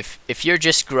 if you're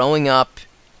just growing up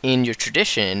in your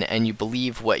tradition and you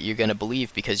believe what you're going to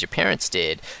believe because your parents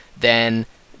did, then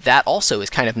that also is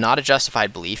kind of not a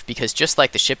justified belief, because just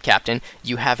like the ship captain,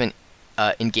 you haven't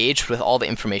engaged with all the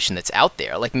information that's out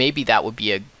there. Like, maybe that would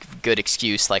be a good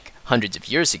excuse like hundreds of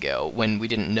years ago when we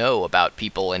didn't know about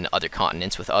people in other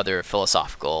continents with other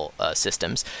philosophical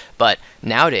systems. But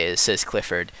nowadays, says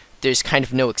Clifford, there's kind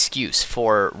of no excuse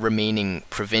for remaining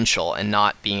provincial and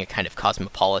not being a kind of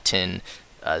cosmopolitan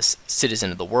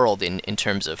citizen of the world in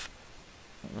terms of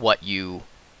what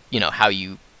how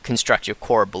you construct your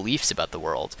core beliefs about the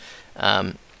world.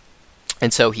 And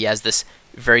so he has this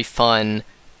very fun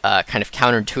kind of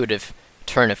counterintuitive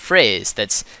turn of phrase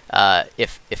that's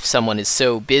if someone is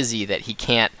so busy that he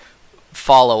can't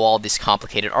follow all these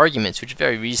complicated arguments, which is a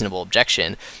very reasonable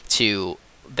objection to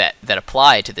that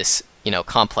apply to this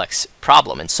complex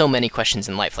problem. And so many questions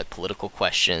in life, like political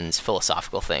questions,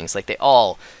 philosophical things, like they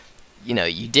all,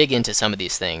 you dig into some of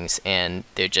these things and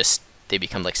they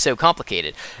become like so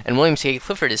complicated. And William K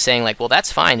Clifford is saying, like, well,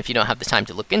 that's fine if you don't have the time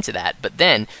to look into that, but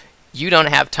then you don't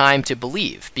have time to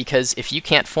believe, because if you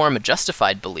can't form a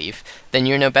justified belief, then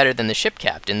you're no better than the ship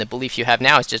captain. The belief you have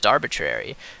now is just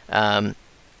arbitrary.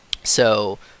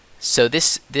 So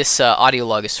this audio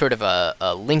log is sort of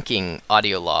a linking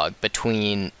audio log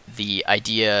between the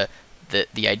idea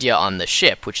on the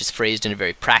ship, which is phrased in a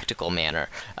very practical manner,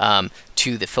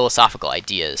 to the philosophical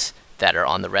ideas that are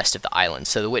on the rest of the island.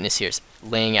 So the witness here is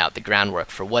laying out the groundwork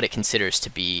for what it considers to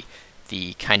be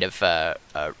the kind of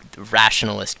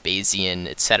rationalist, Bayesian,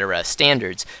 etc.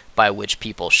 standards by which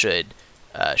people should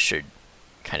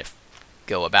kind of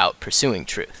go about pursuing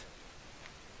truth.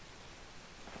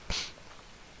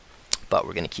 But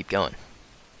we're going to keep going.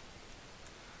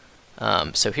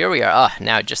 So here we are.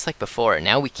 Now, just like before,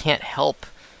 now we can't help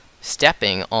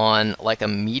stepping on like a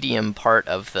medium part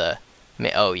of the...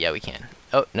 Oh, yeah, we can.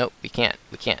 Oh, no, we can't.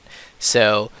 We can't.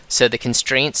 So the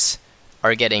constraints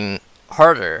are getting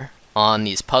harder on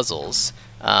these puzzles.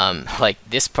 Like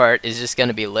this part is just going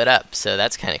to be lit up, so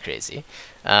that's kind of crazy.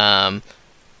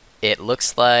 It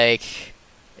looks like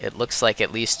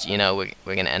at least we're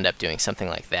going to end up doing something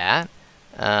like that.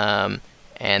 And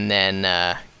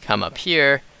then come up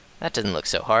here. That doesn't look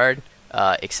so hard,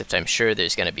 except I'm sure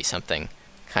there's going to be something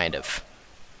kind of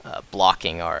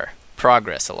blocking our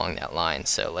progress along that line.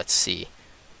 So let's see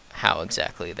how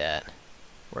exactly that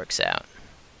works out.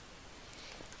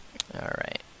 All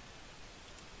right.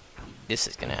 This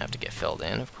is going to have to get filled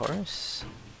in, of course.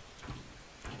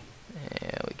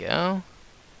 There we go.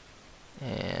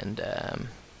 And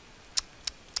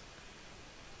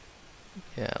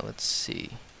yeah, let's see.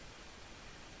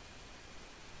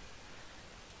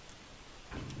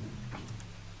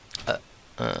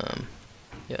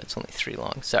 Yeah, it's only 3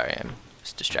 long. Sorry, I'm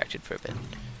just distracted for a bit.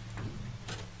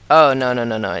 Oh,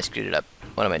 no, I screwed it up.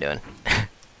 What am I doing?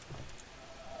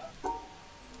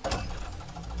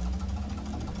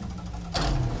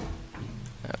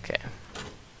 Okay.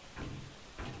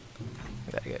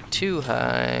 I gotta go too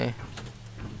high.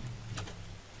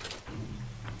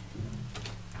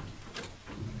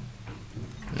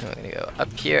 Now we're gonna go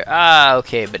up here.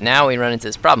 Okay, but now we run into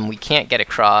this problem. We can't get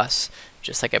across.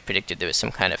 Just like I predicted, there was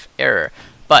some kind of error.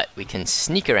 But we can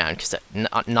sneak around because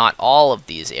not all of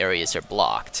these areas are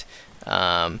blocked.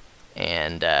 And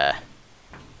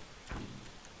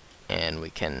we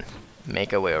can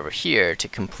make our way over here to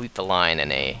complete the line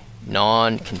in a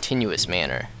non-continuous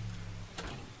manner.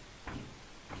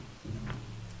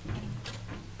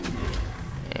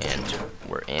 And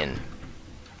we're in.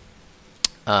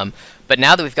 But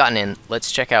now that we've gotten in,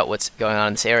 let's check out what's going on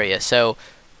in this area. So,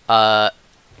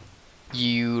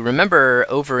 you remember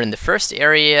over in the first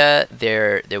area,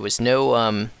 there was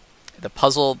no, the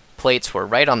puzzle plates were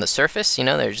right on the surface,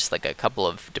 there's just like a couple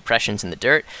of depressions in the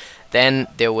dirt. Then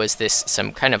there was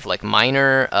some kind of like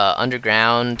minor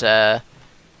underground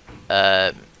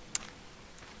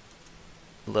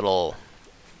little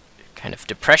kind of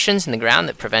depressions in the ground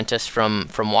that prevent us from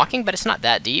walking, but it's not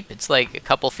that deep. It's like a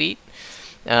couple feet,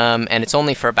 and it's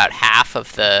only for about half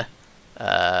of the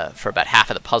for about half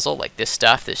of the puzzle. Like this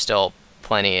stuff, there's still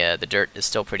plenty. The dirt is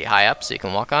still pretty high up, so you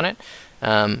can walk on it.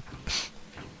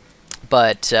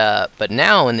 But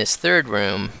now in this third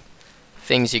room,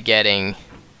 things are getting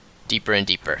deeper and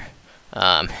deeper.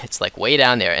 It's like way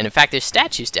down there, and in fact, there's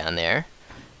statues down there.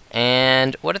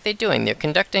 And what are they doing? They're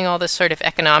conducting all this sort of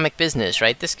economic business,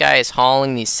 right? This guy is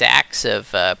hauling these sacks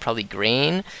of probably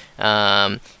grain,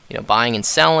 buying and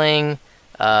selling.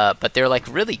 But they're like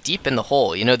really deep in the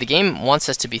hole. The game wants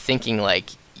us to be thinking like,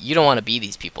 you don't want to be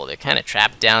these people. They're kind of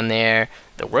trapped down there.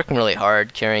 They're working really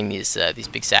hard carrying these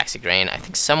big sacks of grain. I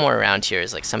think somewhere around here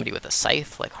is like somebody with a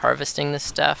scythe, like harvesting this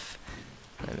stuff.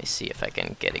 Let me see if I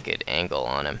can get a good angle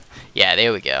on him. Yeah,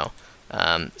 there we go.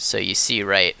 So you see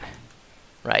right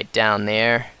down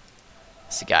there,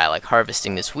 it's a guy like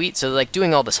harvesting this wheat. So they're like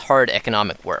doing all this hard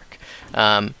economic work.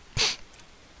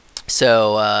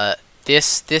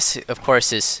 This of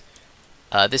course is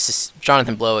this is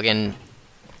Jonathan Blow again,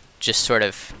 just sort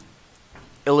of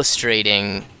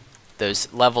illustrating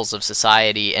those levels of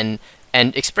society and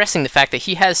expressing the fact that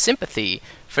he has sympathy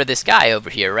for this guy over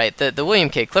here, right? The William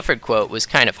K Clifford quote was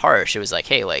kind of harsh. It was like,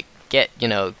 hey, like get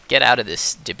out of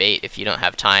this debate if you don't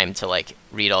have time to like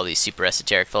read all these super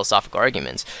esoteric philosophical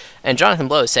arguments. And Jonathan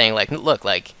Blow is saying like, look,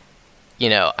 like,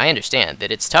 I understand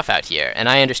that it's tough out here, and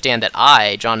I understand that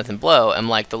I, Jonathan Blow, am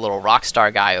like the little rock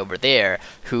star guy over there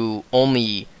who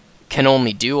can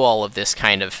only do all of this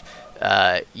kind of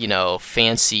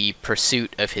fancy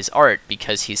pursuit of his art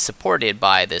because he's supported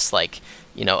by this like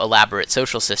elaborate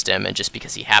social system, and just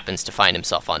because he happens to find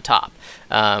himself on top.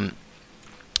 So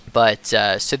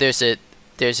there's a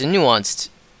nuanced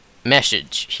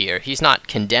message here. He's not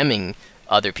condemning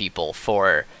other people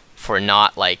for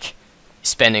not like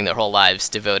spending their whole lives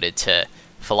devoted to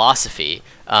philosophy,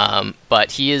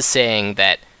 but he is saying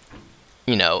that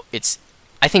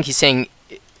I think he's saying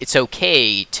it's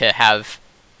okay to have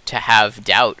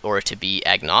doubt, or to be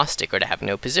agnostic, or to have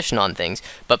no position on things,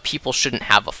 but people shouldn't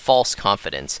have a false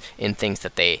confidence in things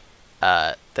that they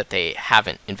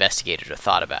haven't investigated or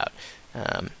thought about.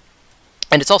 And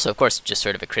it's also, of course, just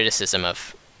sort of a criticism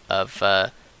of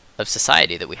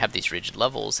society, that we have these rigid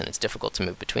levels and it's difficult to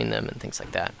move between them and things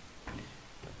like that.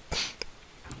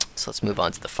 So let's move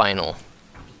on to the final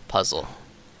puzzle.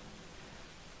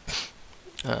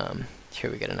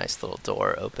 Here we get a nice little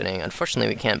door opening.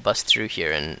 Unfortunately, we can't bust through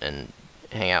here and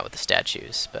hang out with the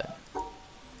statues, but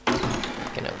we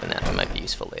can open that. That might be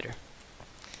useful later.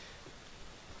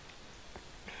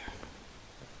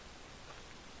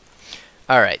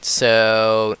 Alright,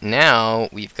 so now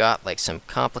we've got like some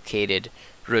complicated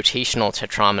rotational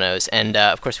tetrominoes, and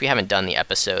of course we haven't done the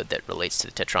episode that relates to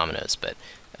the tetrominoes, but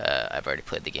I've already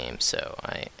played the game, so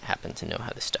I happen to know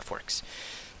how this stuff works.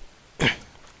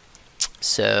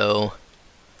 So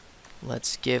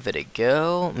let's give it a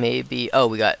go. Maybe, oh,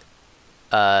 we got,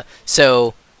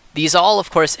 so these all,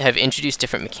 of course, have introduced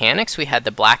different mechanics. We had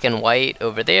the black and white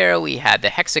over there. We had the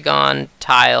hexagon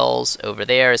tiles over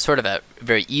there. It's sort of a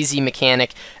very easy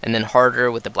mechanic, and then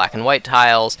harder with the black and white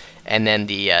tiles, and then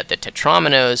the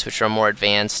tetrominoes, which are a more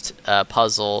advanced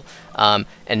puzzle.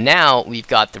 And now we've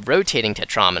got the rotating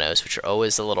tetrominoes, which are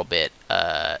always a little bit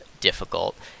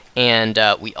difficult. And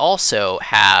we also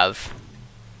have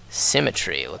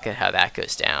symmetry. Look at how that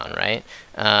goes down, right?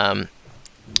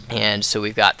 And so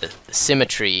we've got the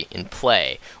symmetry in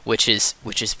play, which is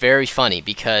very funny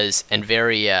because, and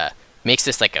very makes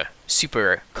this like a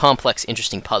super complex,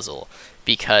 interesting puzzle,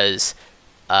 because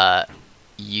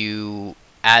you,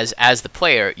 as the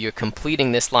player, you're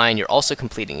completing this line, you're also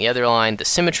completing the other line. The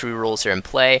symmetry rules are in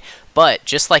play, but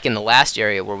just like in the last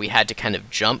area where we had to kind of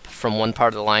jump from one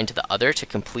part of the line to the other to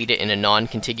complete it in a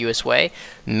non-contiguous way,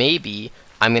 maybe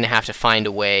I'm going to have to find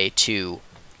a way to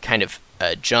kind of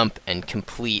jump and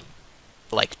complete,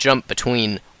 like jump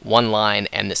between one line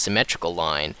and the symmetrical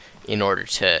line in order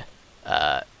to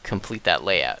complete that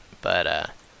layout.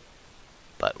 But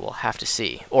we'll have to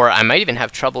see. Or I might even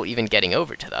have trouble even getting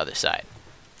over to the other side.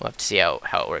 We'll have to see how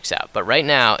it works out. But right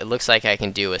now, it looks like I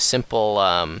can do a simple,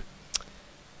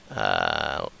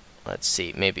 let's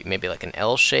see, maybe like an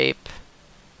L shape,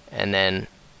 and then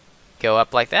go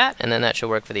up like that, and then that should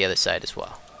work for the other side as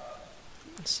well.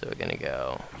 So we're gonna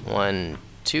go 1,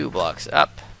 2 blocks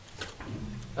up,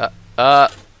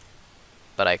 but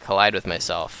I collide with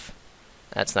myself.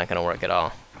 That's not gonna work at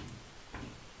all.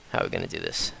 How are we gonna do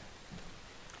this?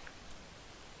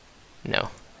 No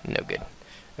good.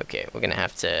 Okay, we're gonna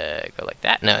have to go like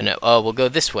that. No. Oh, we'll go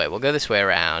this way. We'll go this way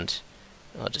around.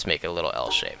 I'll just make it a little L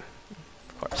shape,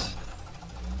 of course.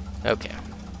 Okay.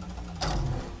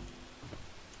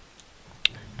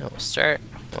 Now we'll start.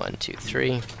 1, 2,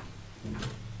 3.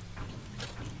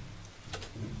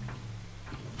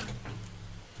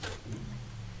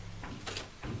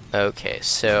 Okay,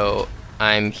 so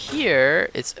I'm here,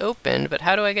 it's open, but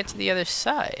how do I get to the other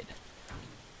side?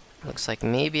 Looks like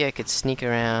maybe I could sneak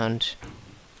around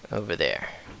over there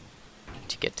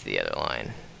to get to the other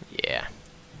line. Yeah.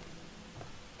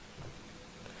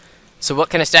 So what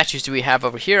kind of statues do we have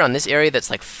over here on this area that's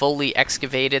like fully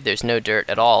excavated? There's no dirt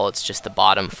at all. It's just the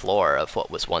bottom floor of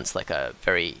what was once like a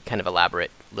very kind of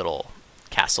elaborate little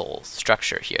castle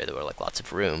structure here. There were like lots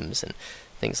of rooms and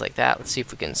things like that. Let's see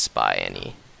if we can spy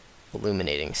any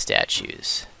illuminating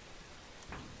statues.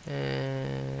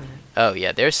 Oh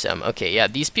yeah, there's some. Okay, yeah,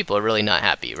 these people are really not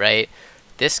happy, right?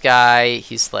 This guy,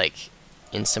 he's like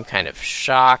in some kind of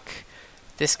shock.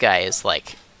 This guy is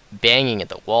like banging at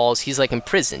the walls. He's like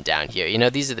imprisoned down here. You know,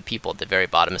 these are the people at the very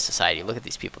bottom of society. Look at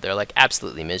these people. They're like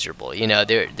absolutely miserable. You know,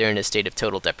 they're in a state of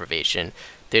total deprivation.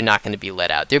 They're not going to be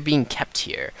let out. They're being kept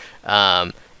here,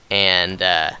 and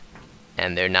they're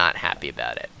not happy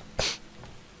about it.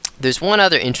 There's one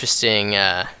other interesting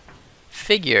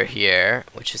figure here,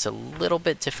 which is a little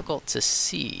bit difficult to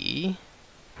see.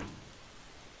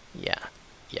 Yeah,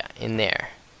 in there.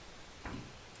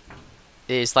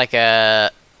 There's like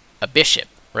a bishop,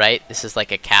 right? This is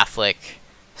like a Catholic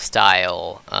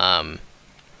style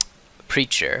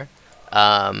preacher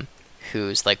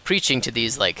who's like preaching to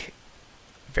these like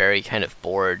very kind of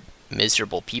bored,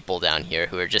 miserable people down here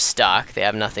who are just stuck. They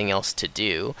have nothing else to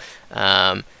do,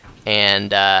 and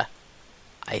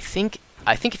I think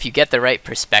if you get the right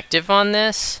perspective on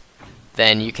this,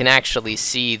 then you can actually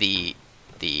see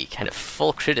the kind of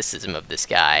full criticism of this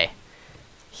guy.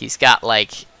 He's got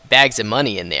like bags of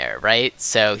money in there, right?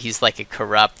 So he's like a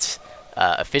corrupt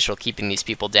official keeping these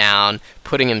people down,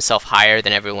 putting himself higher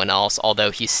than everyone else,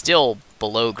 although he's still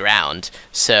below ground.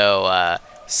 So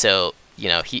you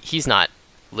know, he's not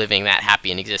living that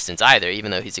happy an existence either,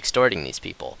 even though he's extorting these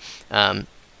people.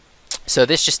 So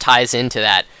this just ties into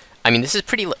that. I mean, this is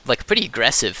pretty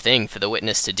aggressive thing for the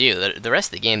witness to do. The rest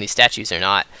of the game, these statues are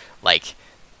not like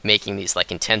making these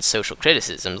like intense social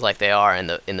criticisms like they are in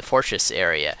the fortress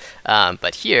area.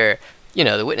 But here, you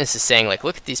know, the witness is saying like,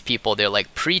 look at these people. They're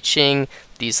like preaching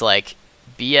these like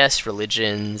BS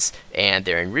religions, and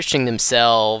they're enriching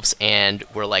themselves, and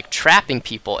we're like trapping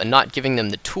people and not giving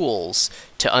them the tools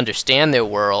to understand their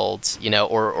worlds, you know,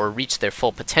 or reach their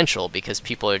full potential, because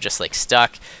people are just like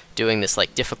stuck doing this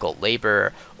like difficult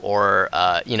labor, or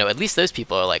you know, at least those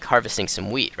people are like harvesting some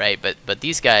wheat, right? But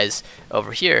these guys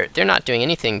over here, they're not doing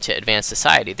anything to advance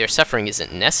society. Their suffering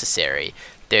isn't necessary.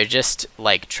 They're just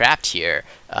like trapped here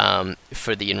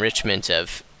for the enrichment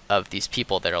of these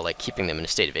people that are like keeping them in a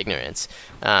state of ignorance.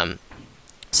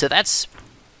 So that's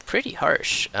pretty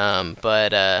harsh,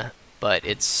 but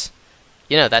it's,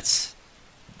 you know, it's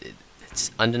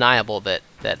undeniable that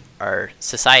our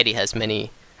society has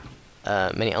many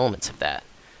elements of that.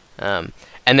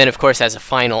 And then of course, as a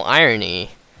final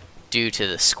irony, due to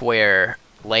the square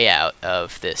layout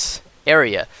of this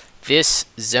area, this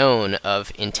zone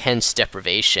of intense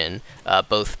deprivation,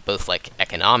 both like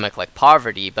economic, like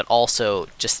poverty, but also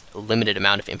just a limited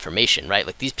amount of information, right?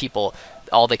 Like these people,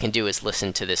 all they can do is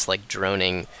listen to this like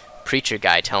droning preacher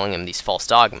guy telling them these false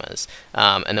dogmas.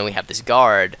 And then we have this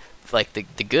guard, like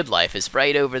the good life is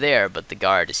right over there, but the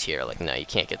guard is here. Like, no, you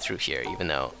can't get through here, even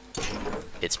though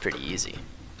it's pretty easy.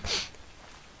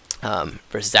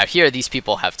 Versus out here, these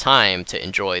people have time to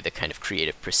enjoy the kind of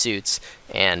creative pursuits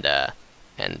and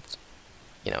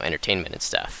you know, entertainment and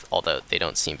stuff, although they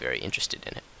don't seem very interested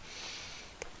in it.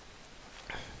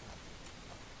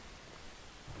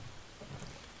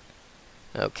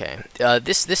 Okay,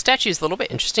 this statue is a little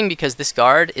bit interesting because this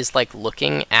guard is like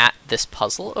looking at this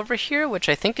puzzle over here, which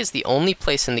I think is the only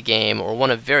place in the game, or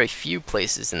one of very few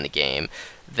places in the game,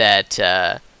 that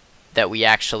that we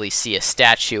actually see a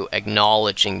statue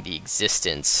acknowledging the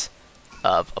existence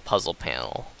of a puzzle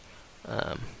panel.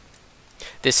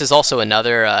 This is also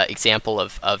another example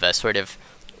of a sort of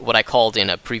what I called in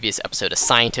a previous episode a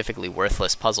scientifically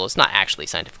worthless puzzle. It's not actually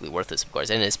scientifically worthless, of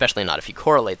course, and especially not if you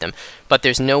correlate them, but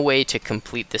there's no way to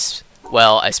complete this.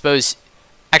 Well, I suppose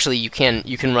actually you can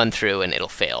run through and it'll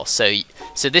fail. So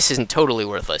this isn't totally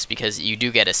worthless, because you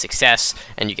do get a success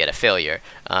and you get a failure,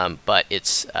 but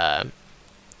it's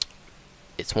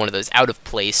one of those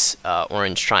out-of-place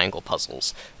orange triangle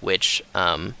puzzles, which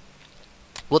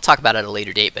we'll talk about at a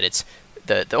later date. But it's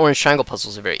the orange triangle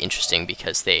puzzles are very interesting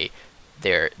because they're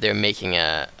making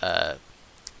an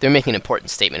important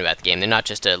statement about the game. They're not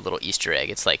just a little Easter egg.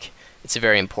 It's like it's a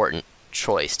very important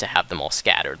choice to have them all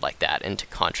scattered like that, and to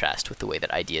contrast with the way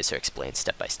that ideas are explained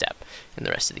step by step in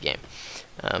the rest of the game.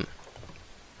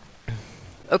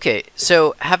 Okay,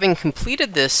 so having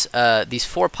completed this, these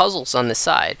 4 puzzles on this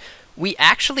side, we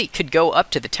actually could go up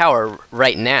to the tower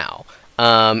right now.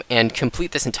 and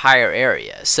complete this entire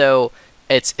area. So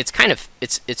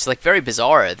it's like very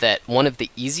bizarre that one of the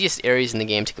easiest areas in the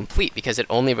game to complete, because it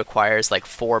only requires like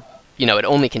it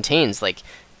only contains like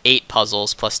 8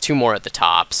 puzzles plus 2 more at the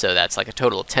top, so that's like a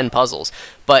total of 10 puzzles,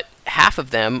 but half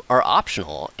of them are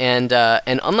optional. And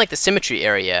unlike the symmetry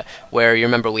area, where you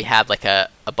remember we had like a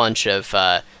bunch of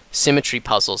symmetry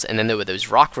puzzles, and then there were those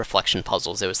rock reflection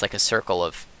puzzles, there was like a circle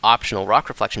of optional rock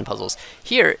reflection puzzles.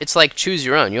 Here it's like choose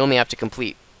your own. You only have to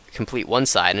complete one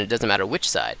side, and it doesn't matter which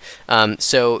side.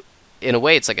 So in a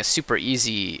way, it's like a super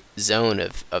easy zone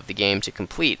of the game to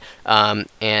complete,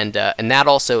 and that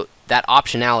also, that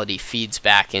optionality feeds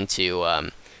back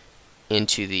into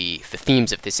the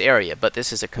themes of this area. But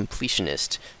this is a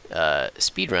completionist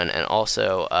speedrun, and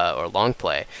also or long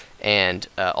play, and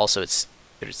also it's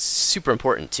super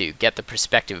important to get the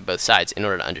perspective of both sides in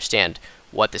order to understand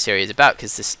what this area is about,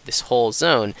 because this whole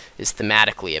zone is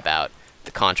thematically about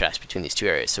the contrast between these two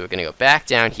areas. So we're going to go back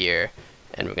down here,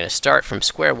 and we're going to start from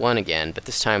square one again, but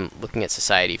this time looking at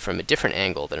society from a different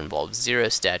angle that involves 0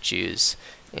 statues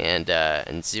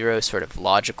and 0 sort of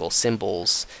logical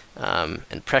symbols,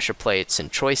 and pressure plates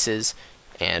and choices,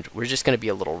 and we're just going to be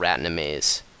a little rat in a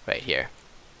maze right here.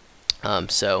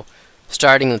 So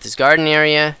starting with this garden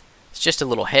area, it's just a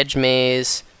little hedge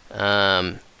maze,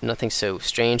 nothing so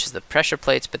strange as the pressure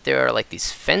plates, but there are like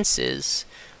these fences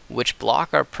which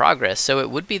block our progress, so it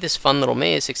would be this fun little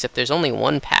maze, except there's only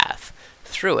one path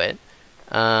through it,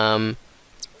 and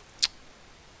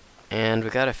we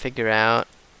got to figure out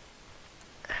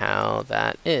how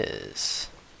that is.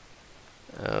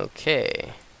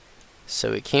 Okay,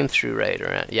 so we came through right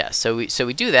around, yeah, so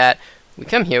we do that, we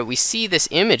come here, we see this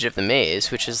image of the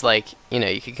maze, which is like,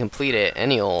 you could complete it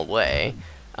any old way,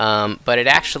 but it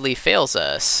actually fails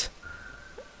us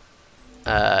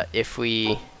if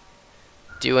we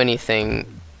do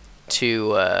anything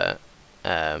to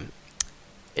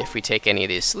if we take any of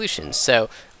these solutions. So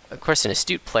of course an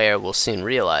astute player will soon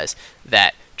realize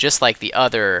that just like the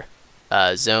other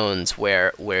zones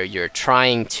where you're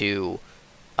trying to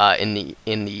in the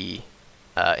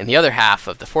other half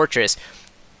of the fortress,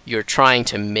 you're trying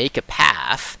to make a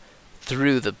path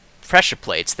through the pressure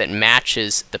plates that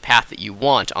matches the path that you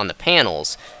want on the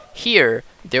panels. Here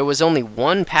there was only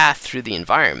one path through the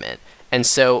environment, and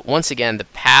so once again the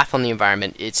path on the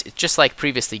environment, it's just like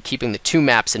previously, keeping the 2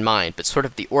 maps in mind, but sort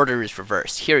of the order is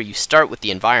reversed. Here you start with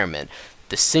the environment,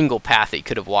 the single path that you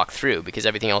could have walked through, because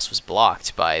everything else was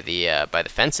blocked by the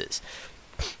fences.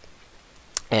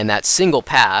 And that single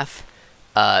path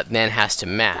then has to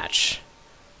match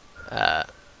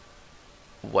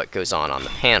what goes on the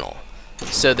panel.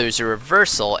 So there's a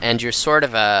reversal, and you're sort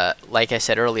of a, like I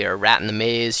said earlier, a rat in the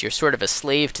maze. You're sort of a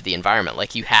slave to the environment.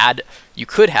 Like you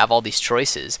could have all these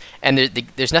choices, and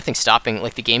there's nothing stopping.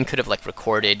 Like the game could have like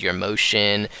recorded your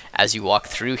motion as you walk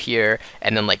through here,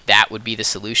 and then like that would be the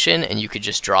solution, and you could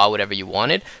just draw whatever you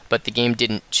wanted. But the game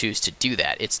didn't choose to do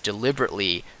that. It's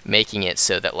deliberately making it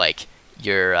so that like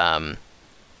there's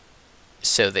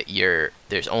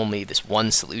only this one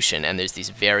solution, and there's these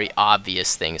very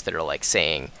obvious things that are like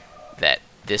saying that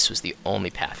this was the only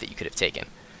path that you could have taken.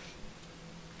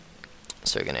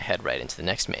 So we're going to head right into the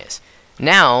next maze.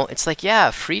 Now it's like, yeah,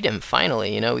 freedom,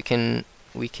 finally,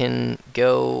 we can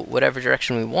go whatever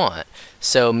direction we want.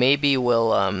 So maybe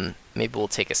we'll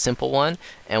take a simple one,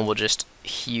 and we'll just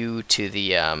hew to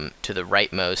the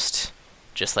rightmost,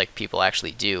 just like people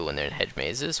actually do when they're in hedge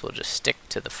mazes. We'll just stick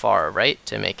to the far right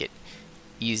to make it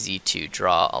easy to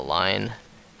draw a line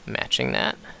matching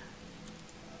that.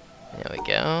 There we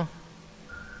go.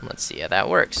 Let's see how that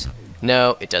works.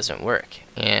 No, it doesn't work.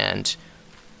 And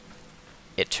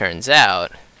it turns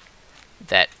out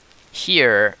that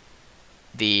here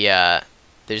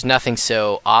there's nothing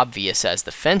so obvious as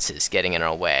the fences getting in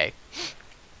our way,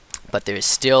 but there's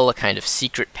still a kind of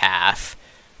secret path.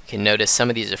 You can notice some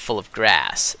of these are full of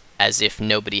grass, as if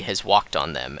nobody has walked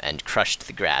on them and crushed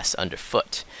the grass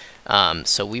underfoot.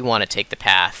 So we want to take the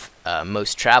path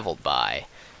most traveled by.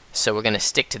 So we're going to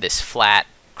stick to this flat,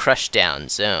 crushed down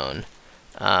zone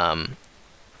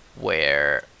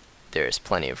where there's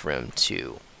plenty of room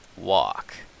to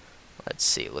walk. Let's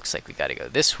see, it looks like we got to go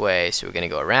this way, so we're going to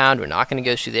go around. We're not going to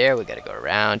go through there, we got to go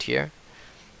around here.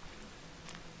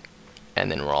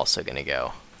 And then we're also going to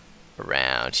go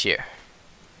around here.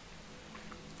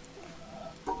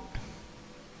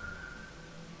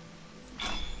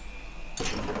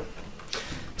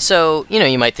 So,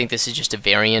 you might think this is just a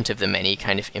variant of the many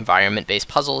kind of environment-based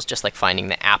puzzles, just like finding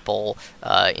the apple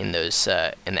in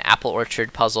the apple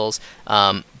orchard puzzles.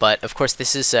 But of course,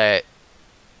 this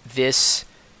is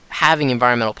having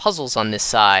environmental puzzles on this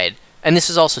side And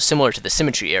this is also similar to the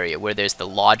symmetry area, where there's the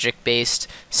logic-based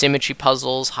symmetry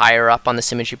puzzles higher up on the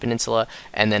symmetry peninsula,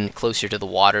 and then closer to the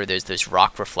water there's those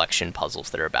rock reflection puzzles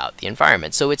that are about the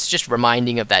environment. So it's just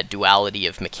reminding of that duality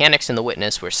of mechanics in the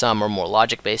Witness, where some are more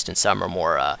logic-based and some are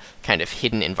more kind of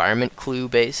hidden environment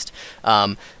clue-based.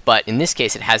 But in this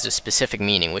case it has a specific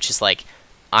meaning, which is like,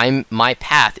 my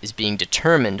path is being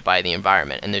determined by the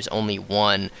environment, and there's only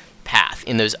one path.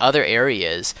 In those other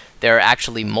areas, there are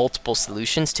actually multiple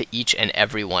solutions to each and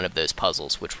every one of those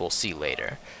puzzles, which we'll see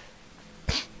later.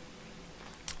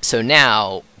 So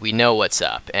now we know what's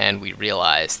up, and we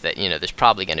realize that, you know, there's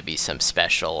probably going to be some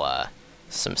special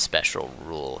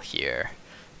rule here.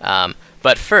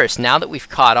 But first, now that we've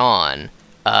caught on,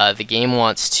 the game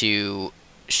wants to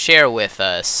share with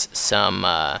us some,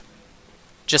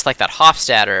 just like that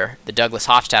Hofstadter, the Douglas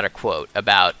Hofstadter quote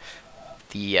about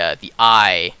the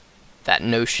I, that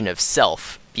notion of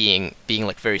self being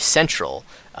like very central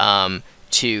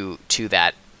to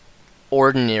that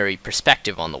ordinary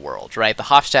perspective on the world, right? The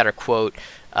Hofstadter quote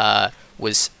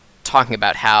was talking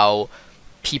about how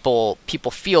people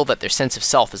feel that their sense of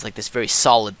self is like this very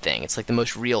solid thing. It's like the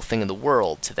most real thing in the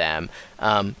world to them.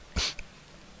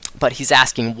 But he's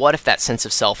asking, what if that sense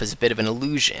of self is a bit of an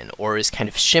illusion, or is kind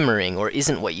of shimmering, or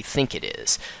isn't what you think it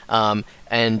is?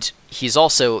 And he's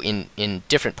also, in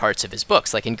different parts of his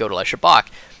books, like in Gödel Bach,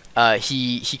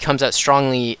 he comes out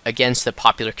strongly against the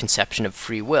popular conception of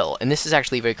free will. And this is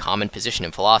actually a very common position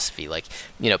in philosophy. Like,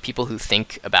 you know, people who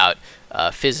think about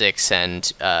physics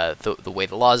and the way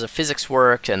the laws of physics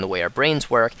work and the way our brains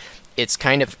work, it's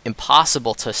kind of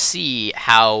impossible to see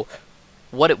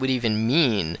what it would even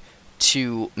mean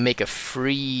to make a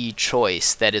free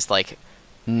choice that is like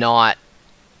not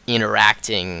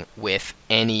interacting with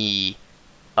any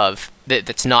of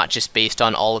that's not just based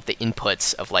on all of the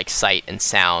inputs of like sight and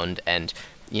sound and,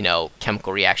 you know,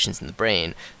 chemical reactions in the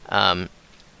brain.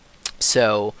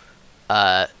 So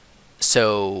Douglas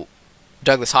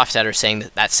Hofstadter is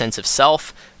saying that sense of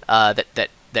self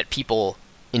that people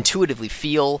intuitively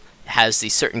feel has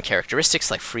these certain characteristics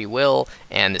like free will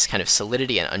and this kind of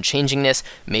solidity and unchangingness.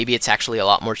 Maybe it's actually a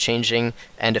lot more changing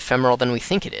and ephemeral than we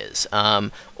think it is.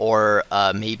 Or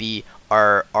maybe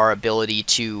our ability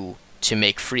to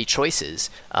make free choices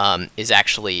is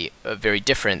actually very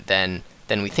different than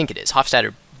we think it is.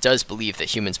 Hofstadter does believe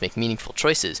that humans make meaningful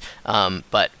choices,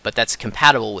 but that's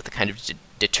compatible with the kind of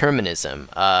determinism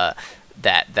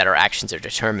that our actions are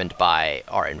determined by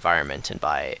our environment and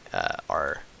by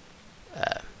our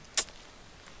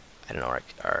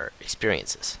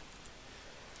experiences.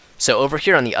 So over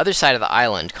here on the other side of the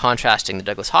island, contrasting the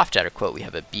Douglas Hofstadter quote, we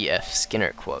have a B.F.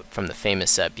 Skinner quote from the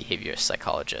famous behaviorist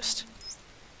psychologist.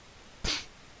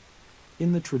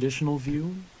 In the traditional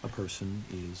view, a person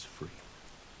is free.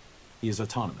 He is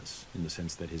autonomous in the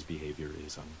sense that his behavior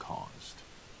is uncaused.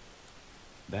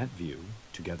 That view,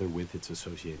 together with its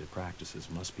associated practices,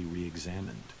 must be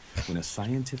re-examined when a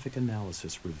scientific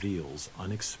analysis reveals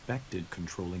unexpected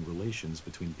controlling relations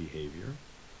between behavior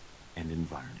and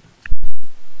environment.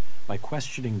 By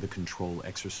questioning the control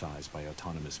exercised by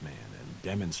autonomous man and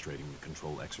demonstrating the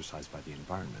control exercised by the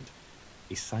environment,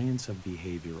 a science of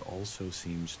behavior also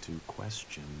seems to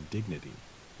question dignity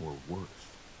or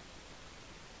worth.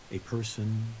 A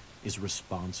person is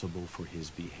responsible for his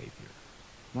behavior,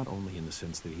 not only in the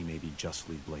sense that he may be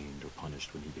justly blamed or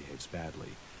punished when he behaves badly,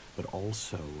 but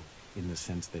also in the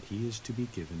sense that he is to be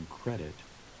given credit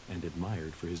and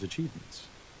admired for his achievements.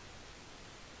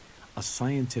 A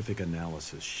scientific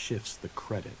analysis shifts the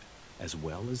credit as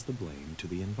well as the blame to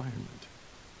the environment,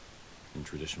 and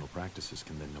traditional practices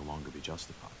can then no longer be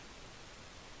justified.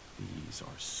 These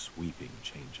are sweeping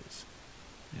changes,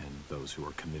 and those who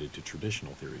are committed to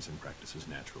traditional theories and practices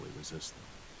naturally resist them.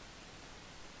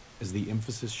 As the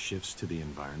emphasis shifts to the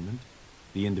environment,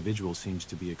 the individual seems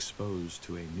to be exposed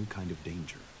to a new kind of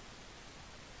danger.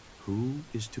 Who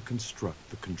is to construct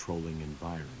the controlling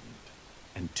environment,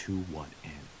 and to what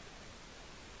end?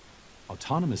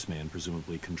 Autonomous man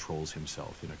presumably controls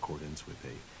himself in accordance with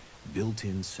a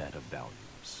built-in set of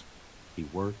values. He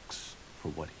works for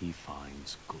what he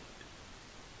finds good.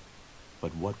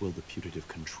 But what will the putative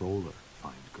controller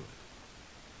find good?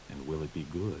 And will it be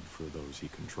good for those he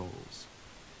controls?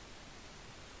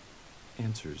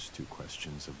 Answers to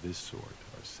questions of this sort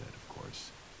are said, of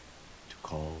course, to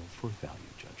call for value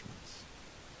judgments.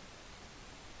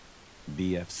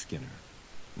 B.F. Skinner,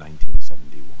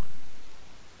 1971.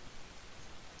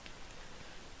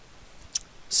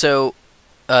 So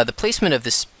the placement of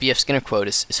this B.F. Skinner quote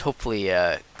is hopefully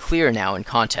clear now in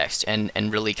context and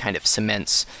really kind of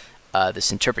cements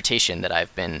this interpretation that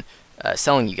I've been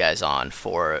selling you guys on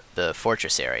for the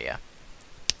fortress area,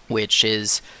 which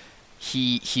is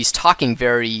he's talking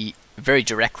very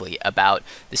directly about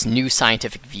this new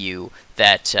scientific view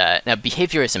that now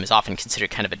behaviorism is often considered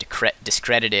kind of a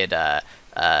discredited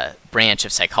branch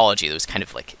of psychology that was kind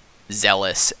of like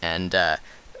zealous and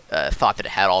thought that it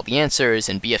had all the answers,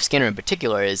 and B.F. Skinner in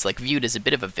particular is like viewed as a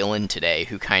bit of a villain today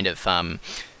who kind of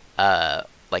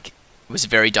like was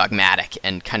very dogmatic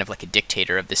and kind of like a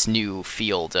dictator of this new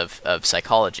field of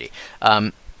psychology.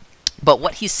 But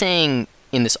what he's saying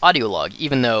in this audio log,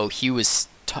 even though he was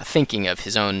thinking of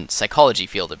his own psychology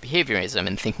field of behaviorism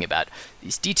and thinking about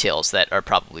these details that are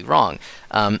probably wrong,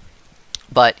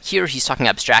 but here he's talking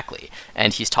abstractly,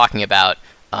 and he's talking about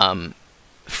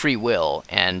free will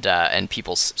and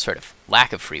people's sort of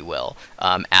lack of free will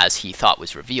as he thought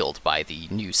was revealed by the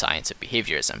new science of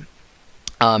behaviorism.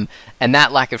 And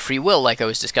that lack of free will, like I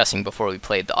was discussing before we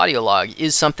played the audio log,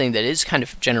 is something that is kind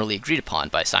of generally agreed upon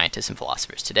by scientists and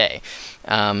philosophers today.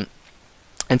 And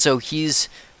so he's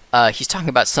talking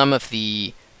about some of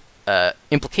the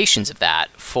implications of that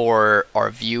for our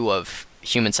view of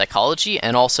human psychology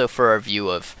and also for our view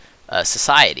of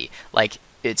society. Like,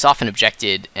 it's often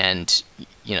objected, and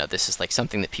this is like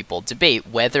something that people debate,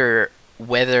 whether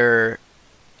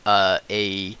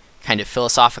a kind of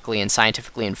philosophically and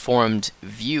scientifically informed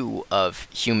view of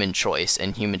human choice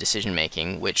and human decision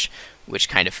making, which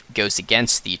kind of goes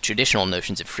against the traditional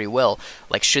notions of free will,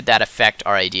 like, should that affect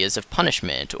our ideas of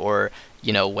punishment, or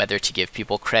whether to give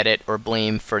people credit or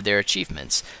blame for their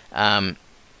achievements.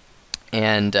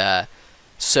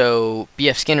 So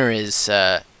B.F. Skinner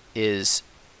is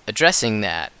addressing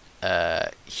that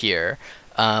here.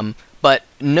 But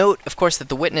note, of course, that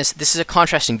the witness, this is a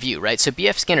contrasting view, right? So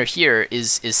B.F. Skinner here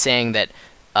is saying that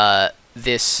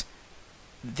this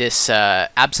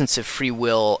absence of free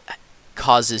will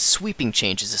causes sweeping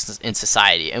changes in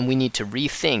society, and we need to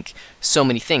rethink so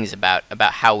many things about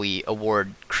how we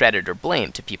award credit or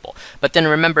blame to people. But then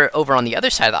remember, over on the other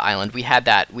side of the island, we have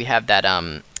that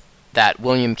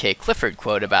William K. Clifford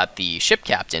quote about the ship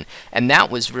captain, and that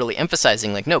was really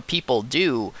emphasizing, like, no, people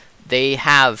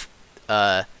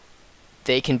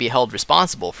they can be held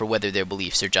responsible for whether their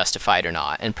beliefs are justified or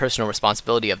not, and personal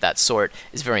responsibility of that sort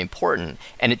is very important.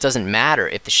 And it doesn't matter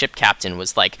if the ship captain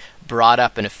was like brought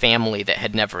up in a family that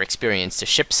had never experienced a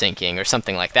ship sinking or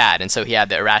something like that, and so he had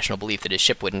the irrational belief that his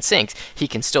ship wouldn't sink. He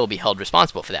can still be held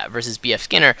responsible for that. Versus B.F.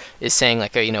 Skinner is saying,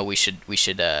 like, we should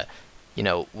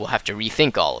we'll have to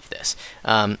rethink all of this.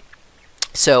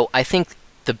 So I think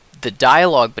the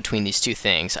dialogue between these two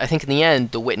things, I think in the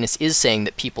end the witness is saying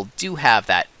that people do have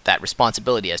that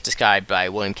responsibility as described by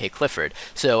William K. Clifford.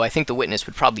 So I think the witness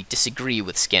would probably disagree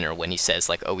with Skinner when he says,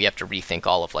 like, oh, we have to rethink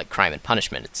all of, like, crime and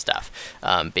punishment and stuff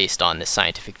based on this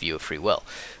scientific view of free will.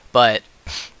 But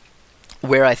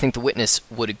where I think the witness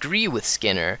would agree with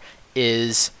Skinner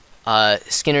is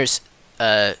Skinner's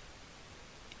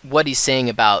what he's saying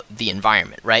about the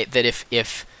environment, right? That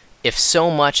if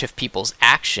so much of people's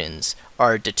actions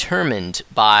are determined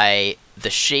by the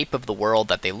shape of the world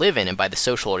that they live in and by the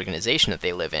social organization that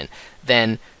they live in,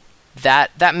 then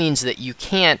that means that you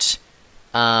can't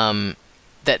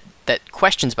that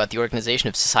questions about the organization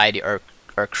of society are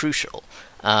crucial,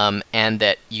 and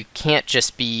that you can't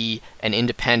just be an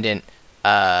independent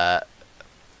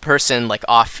person, like,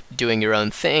 off doing your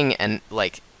own thing and,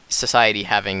 like, society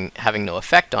having no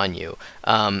effect on you.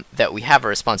 That we have a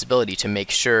responsibility to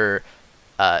make sure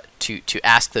to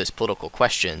ask those political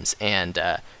questions and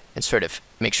sort of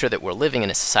make sure that we're living in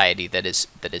a society that is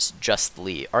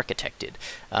justly architected.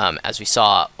 As we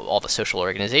saw, all the social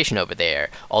organization over there,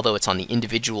 although it's on the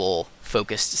individual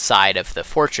focused side of the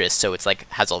fortress, so it's like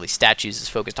has all these statues, is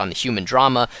focused on the human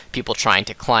drama, people trying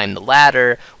to climb the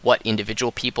ladder, what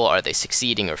individual people, are they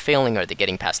succeeding or failing, are they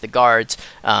getting past the guards,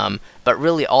 but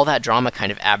really all that drama kind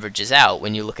of averages out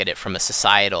when you look at it from a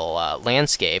societal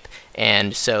landscape.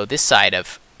 And so this side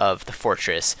of the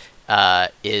fortress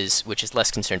which is less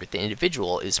concerned with the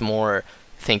individual, is more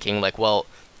thinking, like, well,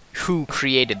 who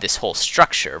created this whole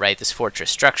structure, right? This fortress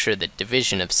structure, the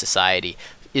division of society.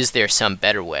 Is there some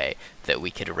better way that we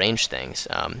could arrange things?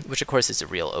 Which, of course, is a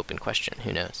real open question.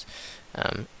 Who knows?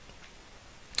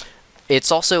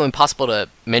 It's also impossible to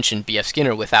mention B.F.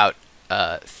 Skinner without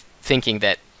thinking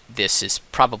that this is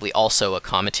probably also a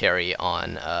commentary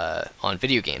on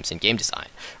video games and game design,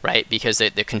 right? Because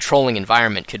the controlling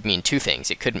environment could mean two things.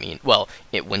 It could mean, well,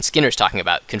 when Skinner's talking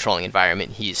about controlling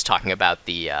environment, he's talking about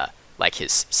the like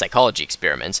his psychology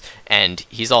experiments, and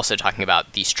he's also talking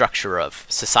about the structure of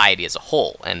society as a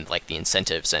whole, and like the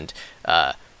incentives and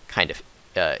kind of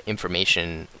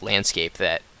information landscape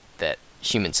that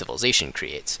human civilization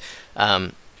creates.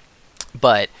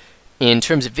 But in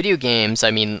terms of video games, I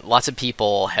mean, lots of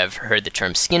people have heard the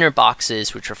term Skinner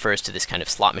boxes, which refers to this kind of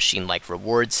slot machine-like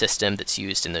reward system that's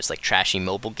used in those like trashy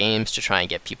mobile games to try and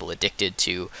get people addicted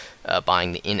to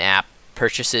buying the in-app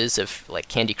purchases of like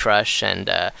Candy Crush and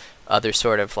other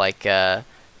sort of like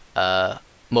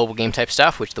mobile game type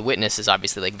stuff, which The Witness is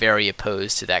obviously like very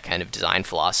opposed to that kind of design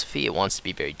philosophy. It wants to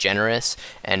be very generous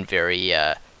and very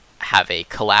have a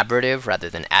collaborative rather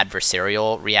than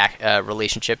adversarial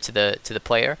relationship to the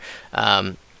player.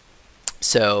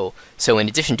 So in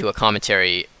addition to a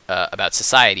commentary about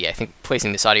society, I think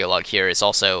placing this audio log here is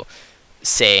also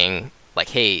saying like,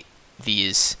 hey,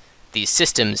 these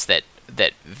systems that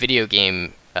video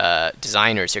game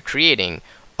designers are creating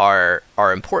are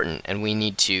important, and we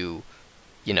need to,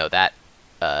 you know, that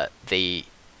we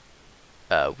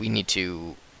need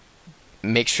to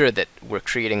make sure that we're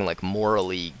creating like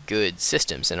morally good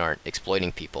systems and aren't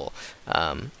exploiting people.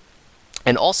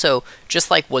 And also,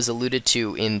 just like was alluded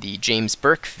to in the James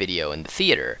Burke video in the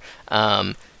theater,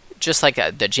 just like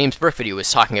the James Burke video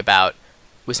was talking about,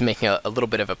 was making a little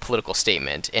bit of a political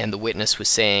statement, and The Witness was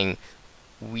saying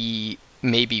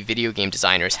maybe video game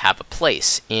designers have a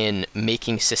place in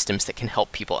making systems that can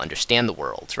help people understand the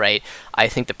world, right? I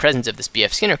think the presence of this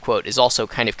B.F. Skinner quote is also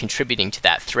kind of contributing to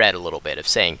that thread a little bit of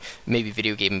saying maybe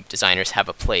video game designers have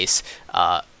a place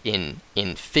in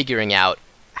figuring out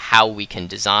how we can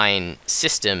design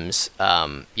systems,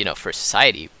 you know, for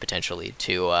society potentially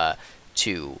to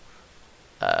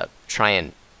try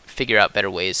and figure out better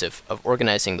ways of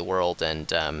organizing the world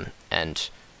and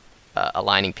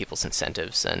aligning people's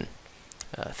incentives and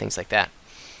things like that.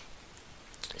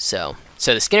 So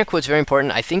the Skinner quote is very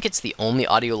important. I think it's the only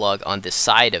audio log on this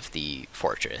side of the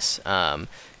fortress, and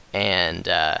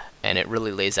it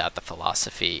really lays out the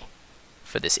philosophy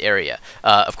for this area.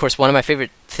 Of course, one of my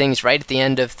favorite things right at the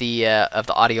end of the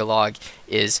audio log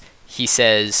is he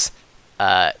says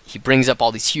he brings up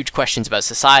all these huge questions about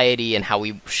society and how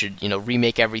we should, you know,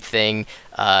 remake everything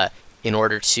in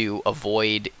order to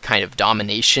avoid kind of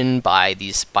domination by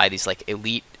these like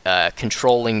elite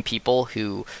controlling people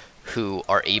who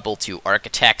are able to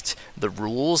architect the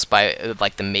rules by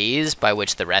like the maze by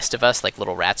which the rest of us, like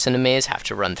little rats in a maze, have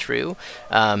to run through.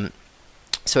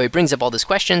 So he brings up all these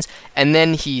questions, and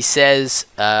then he says,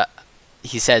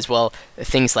 well,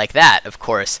 things like that, of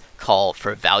course, call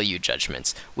for value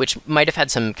judgments, which might have had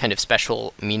some kind of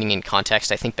special meaning in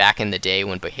context. I think back in the day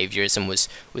when behaviorism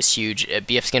was huge,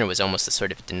 B.F. Skinner was almost a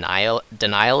sort of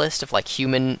denialist of like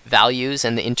human values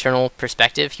and the internal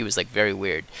perspective. He was like very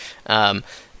weird.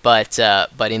 But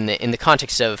in the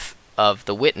context of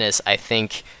The Witness, I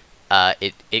think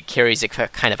it carries a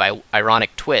kind of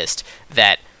ironic twist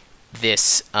that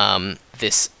this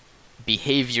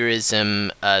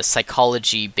behaviorism,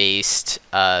 psychology-based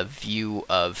view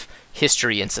of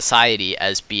history and society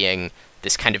as being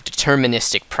this kind of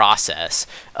deterministic process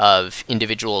of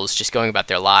individuals just going about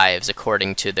their lives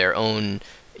according to their own,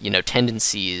 you know,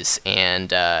 tendencies and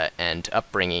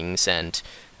upbringings and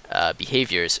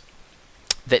behaviors,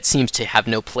 that seems to have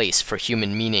no place for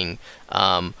human meaning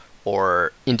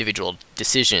or individual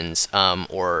decisions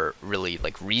or really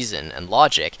like reason and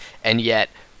logic. And yet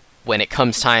when it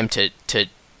comes time to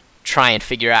try and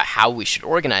figure out how we should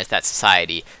organize that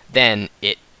society, then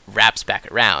it wraps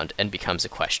back around and becomes a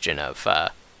question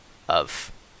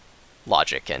of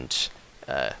logic and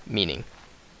meaning.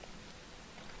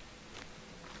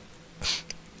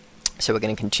 So we're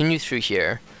going to continue through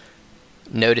here,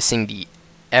 noticing the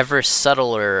ever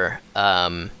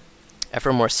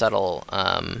more subtle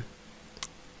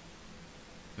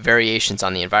variations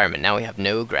on the environment. Now we have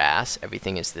no grass.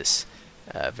 Everything is this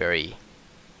very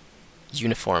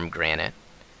uniform granite.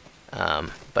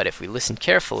 But if we listen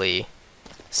carefully,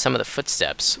 some of the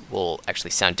footsteps will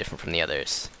actually sound different from the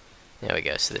others. There we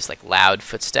go. So there's like loud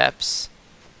footsteps,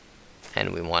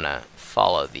 and we want to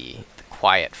follow the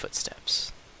quiet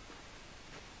footsteps.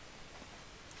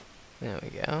 There we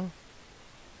go.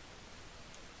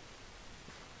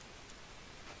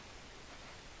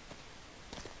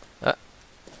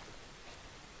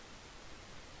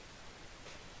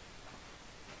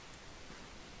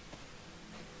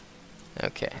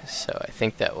 Okay, so I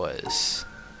think that was,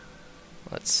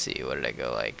 let's see, what did I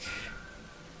go like?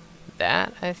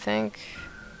 That, I think?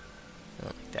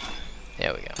 Like that.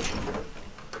 There we go.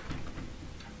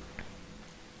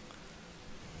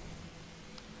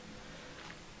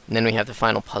 And then we have the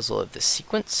final puzzle of this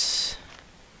sequence,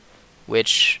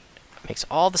 which makes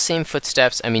all the same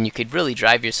footsteps. I mean, you could really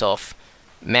drive yourself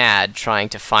mad trying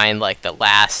to find like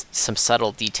some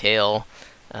subtle detail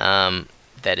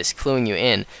that is cluing you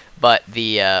in. But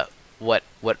the what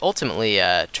ultimately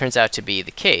turns out to be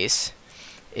the case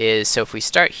is, so if we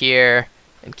start here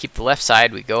and keep the left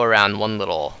side, we go around one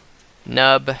little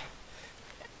nub,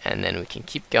 and then we can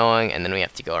keep going, and then we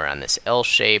have to go around this L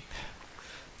shape,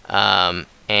 and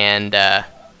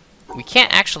we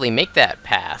can't actually make that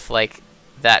path. Like,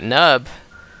 that nub,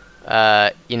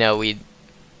 you know, we'd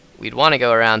want to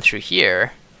go around through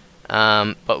here,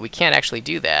 but we can't actually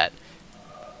do that.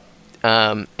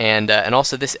 And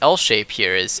also this L shape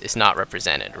here is not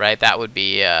represented, right? That would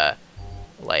be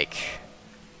like,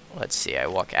 let's see, I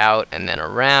walk out and then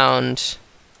around,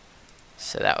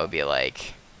 so that would be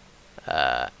like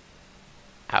out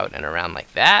and around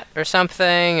like that or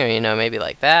something, or, you know, maybe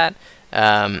like that.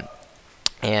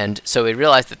 And so we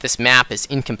realized that this map is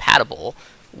incompatible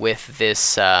with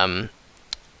this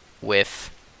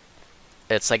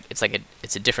it's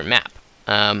a different map.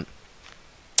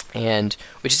 And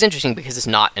which is interesting because it's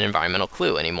not an environmental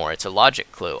clue anymore, it's a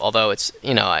logic clue. Although it's,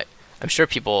 you know, I'm sure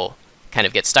people kind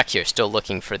of get stuck here still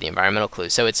looking for the environmental clue.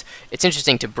 So it's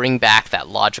interesting to bring back that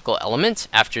logical element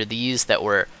after these that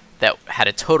had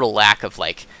a total lack of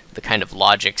like the kind of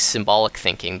logic symbolic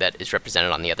thinking that is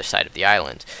represented on the other side of the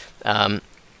island.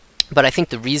 But I think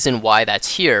the reason why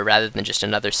that's here rather than just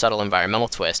another subtle environmental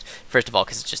twist, first of all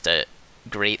because it's just a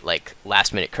great like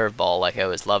last minute curveball like I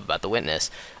always love about The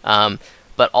Witness,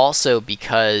 but also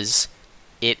because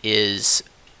it is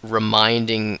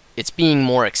it's being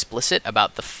more explicit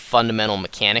about the fundamental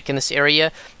mechanic in this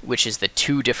area, which is the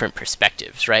two different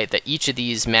perspectives, right? That each of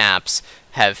these maps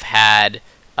have had,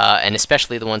 and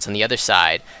especially the ones on the other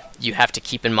side, you have to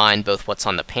keep in mind both what's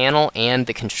on the panel and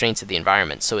the constraints of the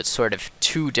environment. So it's sort of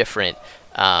two different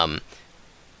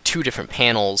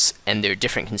panels and their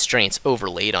different constraints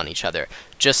overlaid on each other,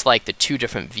 just like the two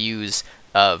different views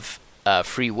of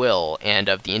free will and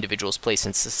of the individual's place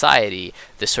in society.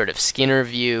 The sort of Skinner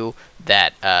view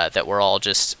that we're all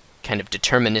just kind of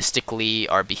deterministically,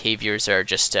 our behaviors are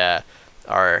just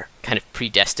are kind of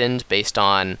predestined based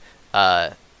on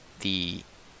the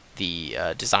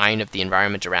design of the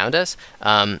environment around us,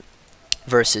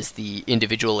 versus the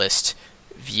individualist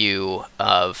view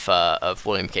of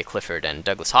William K Clifford and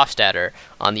Douglas Hofstadter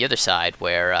on the other side,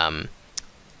 where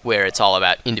it's all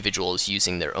about individuals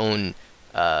using their own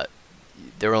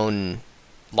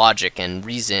logic and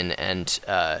reason and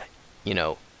you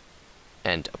know,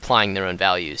 and applying their own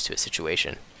values to a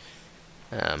situation.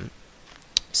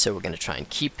 So we're going to try and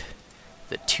keep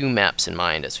the two maps in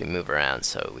mind as we move around.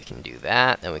 So we can do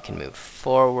that, then we can move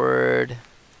forward.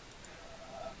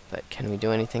 But can we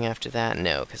do anything after that?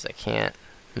 No, because I can't.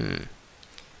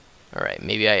 All right,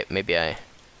 maybe I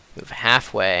move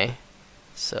halfway,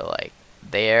 so like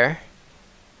there,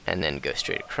 and then go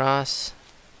straight across,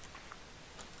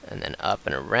 and then up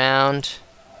and around.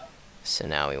 So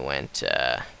now we went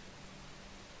up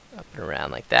and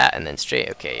around like that, and then straight.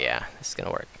 Okay, yeah, this is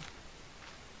gonna work.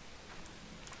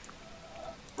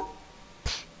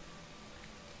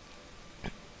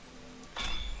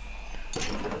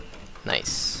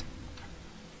 Nice.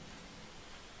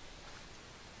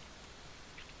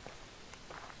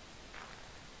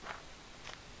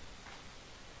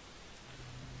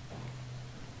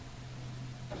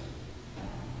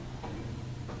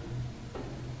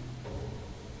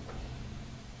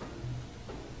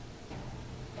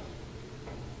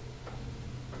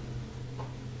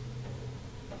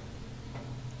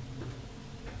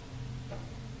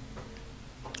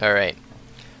 All right.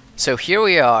 So here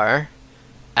we are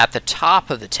at the top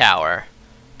of the tower,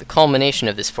 the culmination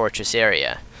of this fortress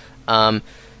area.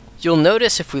 You'll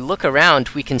notice if we look around,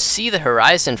 we can see the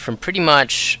horizon from pretty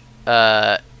much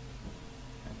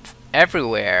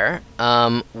everywhere,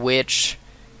 which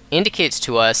indicates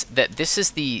to us that this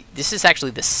is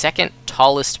actually the second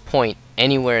tallest point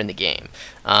anywhere in the game,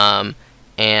 and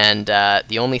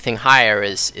the only thing higher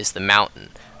is the mountain.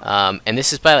 And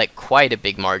this is by like quite a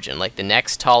big margin. Like the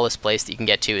next tallest place that you can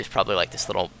get to is probably like this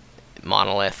little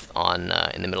monolith on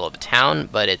in the middle of a town,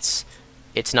 but it's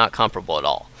not comparable at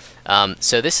all.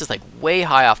 So this is like way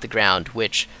high off the ground,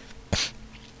 which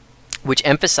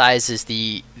emphasizes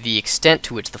the extent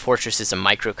to which the fortress is a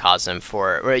microcosm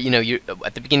for, or, you know,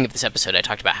 at the beginning of this episode I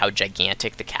talked about how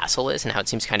gigantic the castle is and how it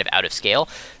seems kind of out of scale.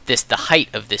 The height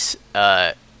of this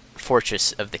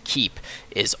fortress of the keep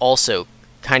is also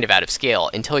kind of out of scale,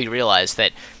 until you realize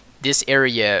that this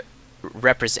area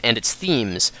and its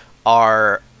themes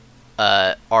are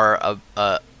a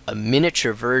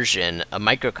miniature version, a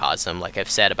microcosm, like I've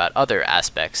said about other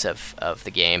aspects of the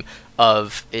game,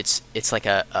 of it's like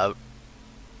a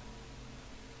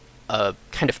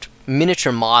kind of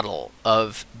miniature model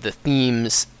of the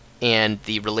themes and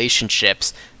the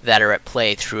relationships that are at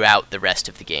play throughout the rest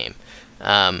of the game.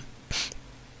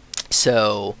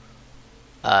 So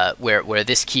where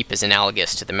this keep is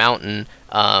analogous to the mountain.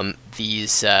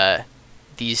 These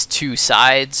two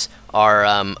sides are,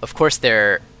 of course,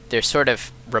 they're sort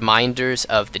of reminders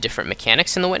of the different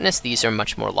mechanics in the witness. These are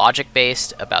much more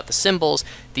logic-based about the symbols.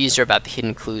 These are about the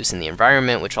hidden clues in the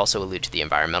environment, which also allude to the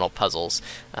environmental puzzles.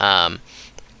 But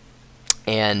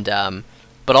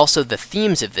also the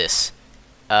themes of this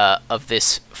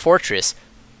fortress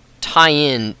tie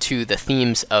in to the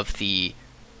themes of the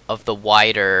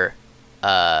wider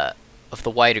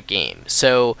game.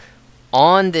 So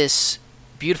on this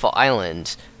beautiful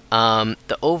island,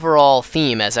 the overall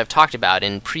theme, as I've talked about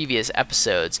in previous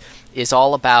episodes, is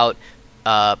all about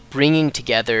bringing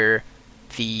together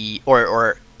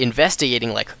or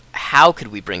investigating, like, how could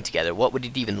we bring together, what would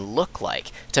it even look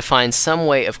like to find some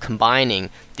way of combining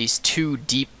these two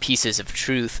deep pieces of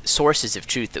truth, sources of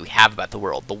truth that we have about the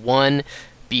world. The one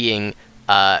being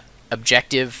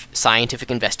objective scientific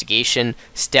investigation,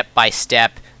 step by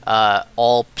step,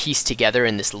 all pieced together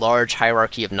in this large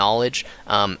hierarchy of knowledge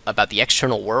about the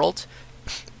external world.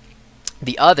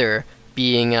 The other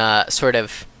being sort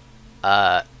of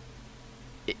the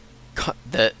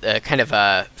kind of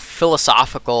a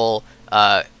philosophical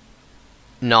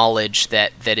knowledge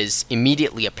that is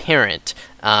immediately apparent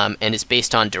and is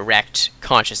based on direct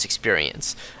conscious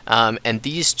experience. And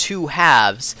these two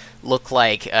halves look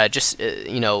like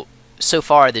so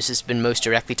far this has been most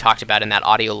directly talked about in that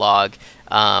audio log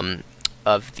where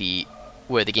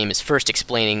the game is first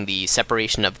explaining the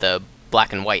separation of the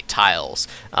black and white tiles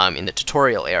in the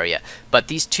tutorial area. But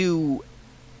these two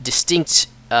distinct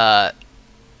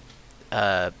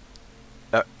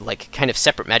like kind of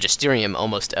separate magisterium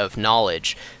almost of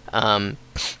knowledge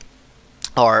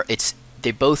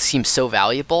they both seem so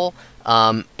valuable,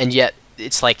 and yet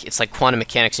it's like quantum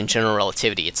mechanics and general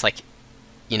relativity. It's like,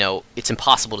 it's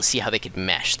impossible to see how they could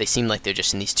mesh. They seem like they're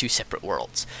just in these two separate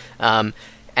worlds. And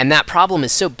that problem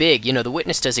is so big. The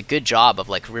Witness does a good job of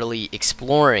like really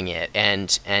exploring it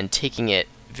and taking it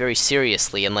very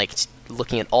seriously and like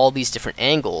looking at all these different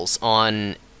angles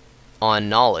on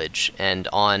knowledge and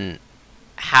on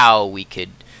how we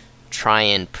could try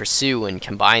and pursue and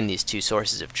combine these two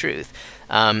sources of truth.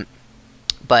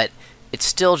 But it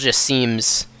still just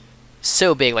seems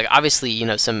so big. Like, obviously,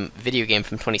 some video game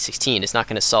from 2016 is not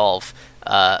going to solve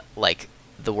like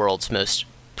the world's most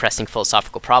pressing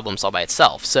philosophical problems all by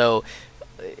itself. So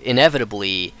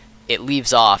inevitably it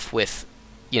leaves off with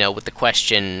with the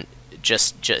question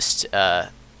just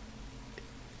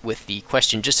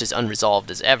as unresolved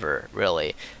as ever,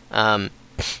 really. And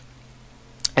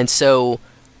so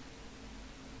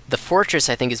the fortress,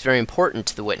 I think, is very important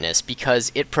to the Witness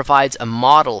because it provides a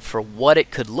model for what it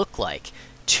could look like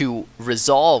to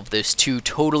resolve those two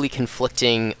totally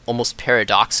conflicting, almost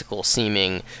paradoxical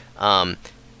seeming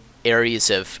areas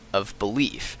of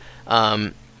belief.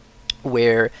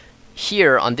 Where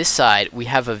here on this side we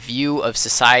have a view of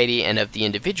society and of the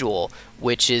individual,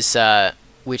 which is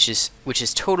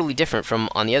totally different from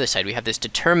on the other side. We have this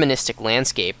deterministic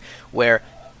landscape where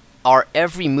our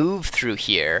every move through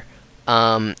here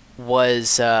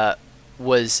was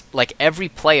like every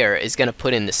player is going to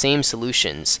put in the same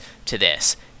solutions to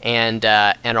this, and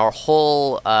our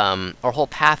whole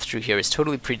path through here is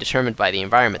totally predetermined by the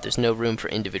environment. There's no room for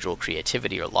individual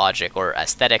creativity or logic or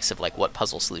aesthetics of like what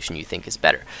puzzle solution you think is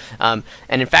better. And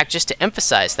in fact, just to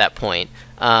emphasize that point,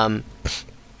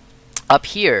 up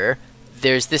here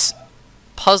there's this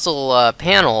puzzle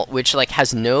panel which like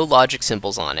has no logic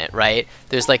symbols on it, right?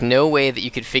 There's like no way that you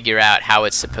could figure out how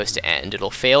it's supposed to end. It'll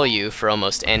fail you for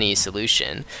almost any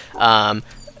solution. And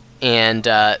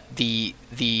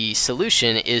the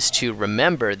solution is to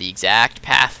remember the exact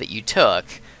path that you took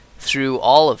through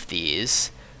all of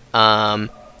these, which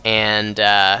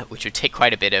would take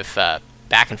quite a bit of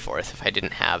back and forth if I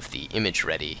didn't have the image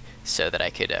ready so that I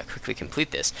could quickly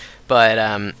complete this.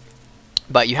 But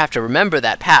you have to remember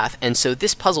that path, and so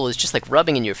this puzzle is just like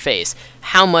rubbing in your face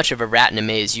how much of a rat in a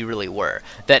maze you really were.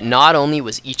 That not only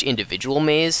was each individual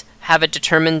maze have a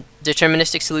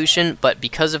deterministic solution, but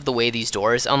because of the way these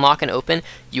doors unlock and open,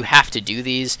 you have to do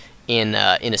these in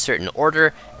a certain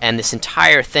order, and this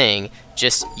entire thing,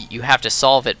 just you have to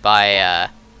solve it by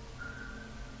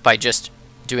just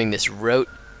doing this rote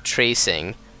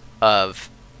tracing of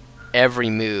every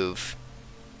move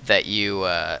that you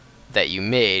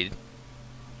made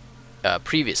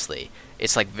previously.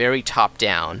 It's like very top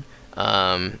down,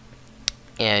 and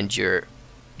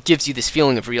gives you this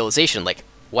feeling of realization, like,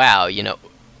 wow,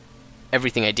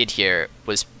 everything I did here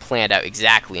was planned out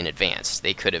exactly in advance.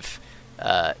 They could have,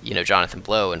 Jonathan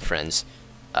Blow and friends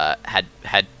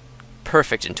had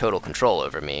perfect and total control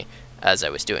over me as I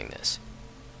was doing this.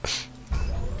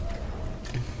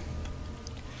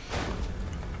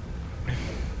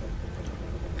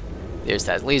 there's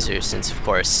that laser, since of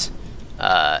course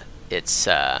it's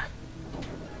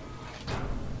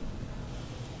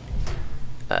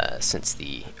since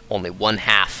the only one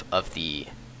half of the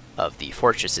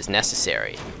fortress is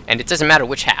necessary, and it doesn't matter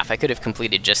which half. I could have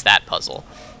completed just that puzzle,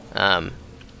 and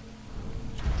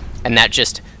that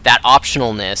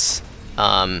optionalness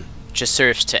just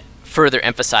serves to further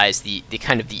emphasize the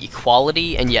kind of the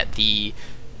equality and yet the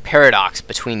paradox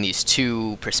between these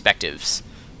two perspectives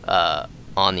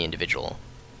on the individual.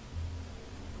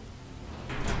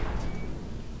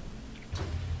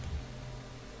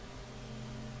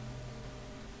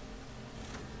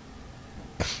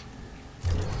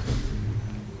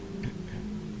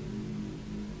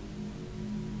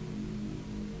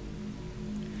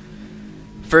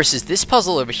 Versus this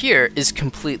puzzle over here is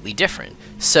completely different.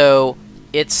 So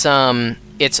it's all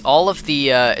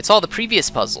the previous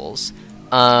puzzles,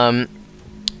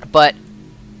 but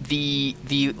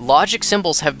the logic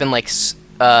symbols have been like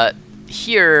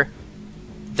here.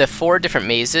 The 4 different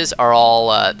mazes are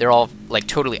all they're all like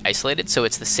totally isolated, so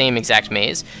it's the same exact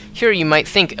maze. Here you might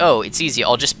think, oh, it's easy.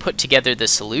 I'll just put together the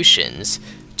solutions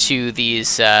to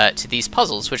these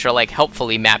puzzles, which are like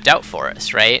helpfully mapped out for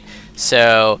us, right?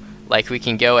 So like we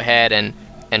can go ahead and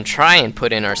try and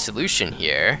put in our solution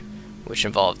here, which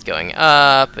involved going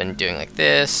up and doing like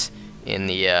this in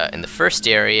the first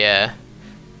area,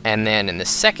 and then in the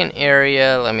second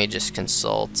area, let me just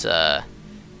consult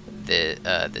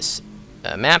this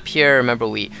map here. Remember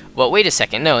wait a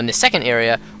second. No, in the second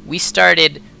area we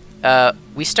started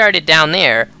down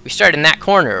there. We started in that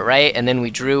corner, right? And then we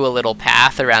drew a little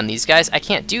path around these guys. I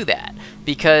can't do that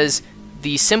because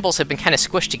the symbols have been kind of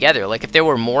squished together. Like if there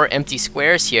were more empty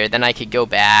squares here, then I could go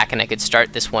back and I could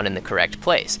start this one in the correct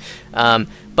place.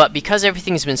 But because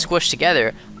everything's been squished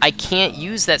together, I can't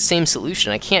use that same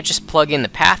solution. I can't just plug in the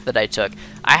path that I took.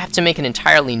 I have to make an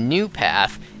entirely new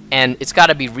path, and it's got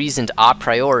to be reasoned a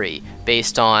priori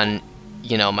based on,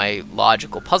 you know, my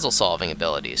logical puzzle solving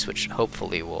abilities, which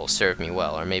hopefully will serve me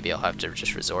well. Or maybe I'll have to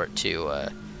just resort to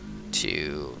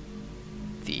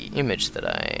the image that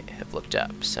I have looked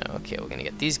up. So okay, we're gonna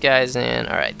get these guys in.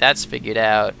 Alright, that's figured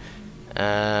out.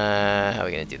 How are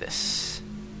we gonna do this?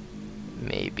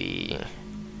 Maybe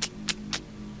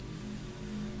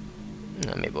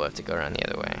no, maybe we'll have to go around the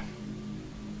other way.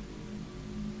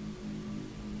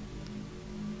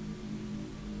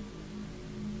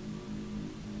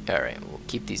 Alright, we'll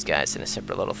keep these guys in a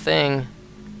separate little thing.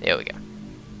 There we go.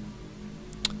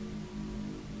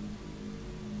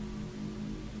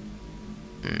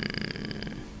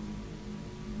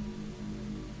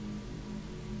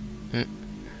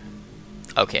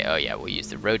 Okay, oh yeah, we'll use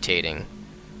the rotating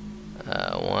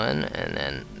one,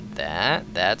 and then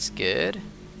that's good.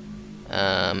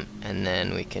 And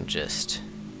then we can just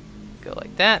go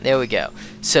like that. There we go.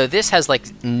 So this has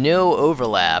like no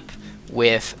overlap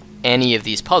with any of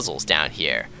these puzzles down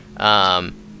here.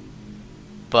 So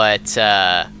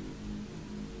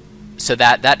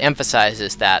that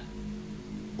emphasizes that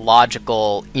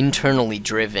logical, internally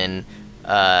driven,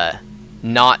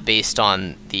 not based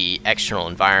on the external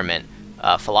environment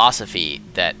philosophy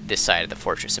that this side of the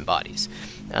fortress embodies.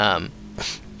 And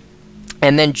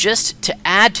then just to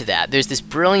add to that, there's this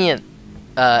brilliant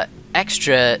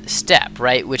extra step,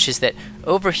 right? Which is that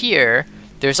over here,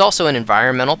 there's also an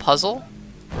environmental puzzle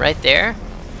right there.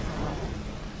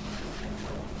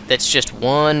 That's just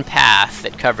one path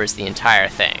that covers the entire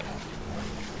thing.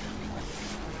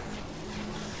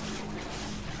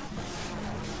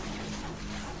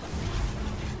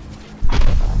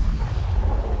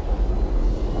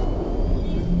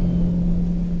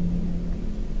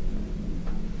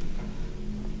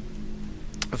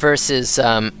 Versus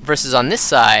on this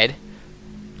side,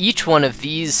 each one of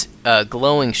these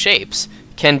glowing shapes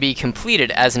can be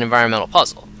completed as an environmental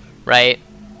puzzle, right?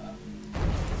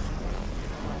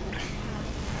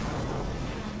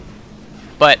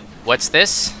 But what's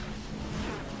this?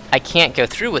 I can't go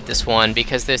through with this one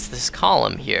because there's this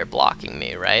column here blocking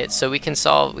me, right? So we can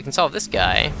solve this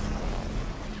guy.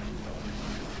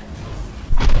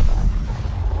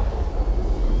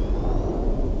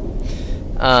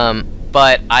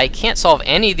 But I can't solve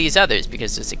any of these others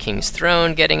because there's a king's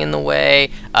throne getting in the way.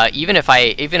 Even if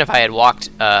I had walked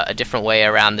a different way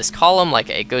around this column, like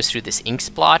it goes through this ink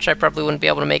splotch, I probably wouldn't be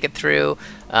able to make it through.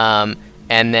 And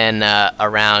then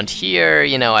around here,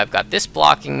 you know, I've got this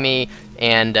blocking me,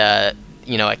 and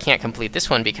you know, I can't complete this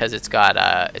one because it's got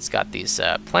these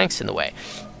planks in the way.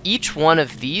 Each one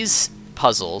of these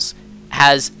puzzles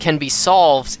can be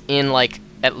solved in like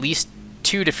at least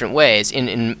two different ways,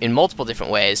 in multiple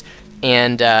different ways.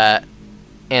 And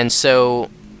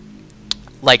so,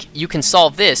 like, you can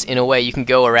solve this in a way. You can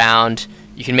go around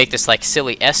you can make this like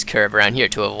silly S-curve around here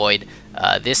to avoid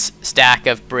this stack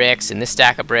of bricks and this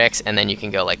stack of bricks, and then you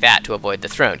can go like that to avoid the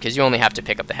throne, because you only have to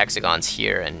pick up the hexagons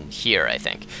here and here, I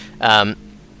think.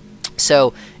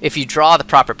 So if you draw the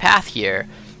proper path here,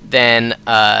 then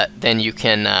you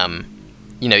can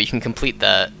you can complete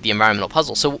the environmental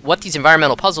puzzle. So what these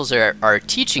environmental puzzles are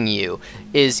teaching you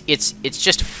is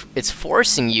it's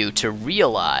forcing you to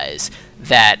realize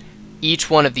that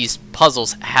each one of these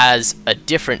puzzles has a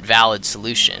different valid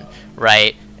solution,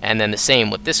 right? And then the same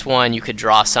with this one, you could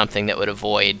draw something that would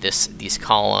avoid these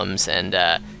columns and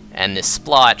this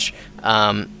splotch.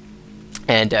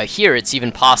 And here it's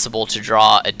even possible to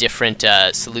draw a different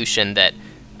solution that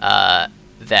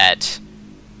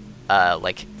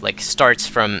like starts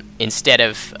from, instead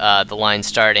of the line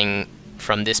starting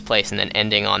from this place and then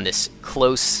ending on this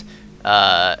close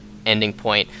ending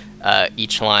point,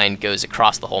 each line goes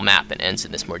across the whole map and ends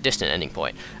in this more distant ending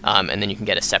point, and then you can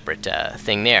get a separate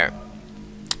thing there.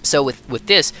 So with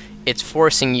this, it's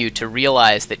forcing you to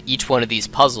realize that each one of these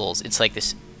puzzles, it's like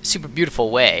this super beautiful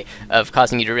way of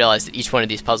causing you to realize that each one of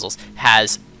these puzzles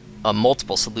has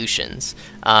multiple solutions,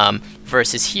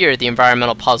 versus here the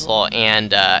environmental puzzle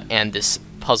and this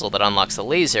puzzle that unlocks the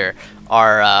laser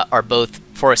are both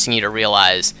forcing you to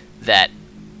realize that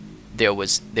there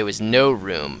was no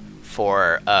room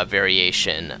for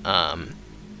variation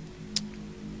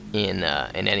in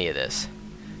any of this.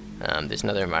 There's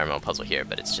another environmental puzzle here,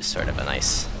 but it's just sort of a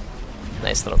nice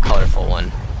little colorful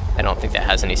one. I don't think that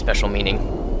has any special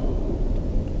meaning.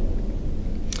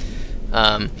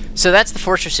 So that's the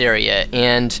fortress area,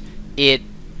 and it,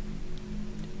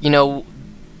 I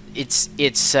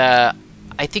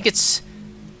think it's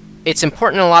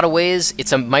important in a lot of ways.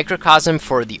 It's a microcosm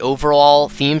for the overall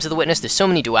themes of the Witness. There's so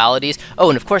many dualities. Oh,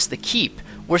 and of course the keep.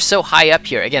 We're so high up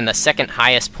here. Again, the second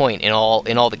highest point in all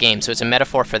the games. So it's a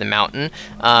metaphor for the mountain,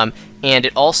 and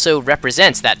it also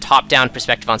represents that top-down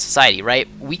perspective on society. Right?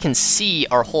 We can see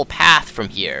our whole path from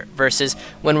here. Versus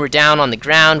when we're down on the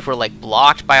ground, we're like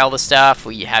blocked by all the stuff.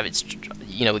 We have it's.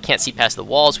 We can't see past the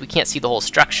walls, we can't see the whole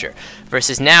structure.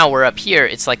 Versus now we're up here,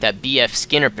 it's like that B.F.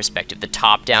 Skinner perspective, the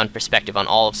top-down perspective on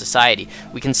all of society.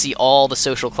 We can see all the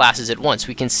social classes at once.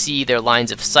 We can see their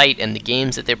lines of sight and the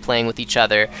games that they're playing with each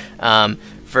other.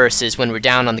 Versus when we're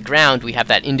down on the ground, we have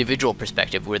that individual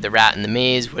perspective. We're the rat in the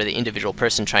maze, we're the individual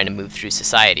person trying to move through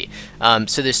society.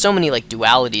 So there's so many like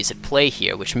dualities at play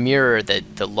here, which mirror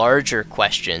the larger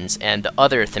questions and the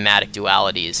other thematic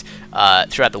dualities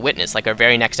throughout the Witness. Like our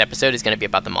very next episode is going to be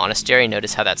about the monastery.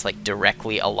 Notice how that's like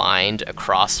directly aligned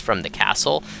across from the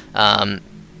castle. So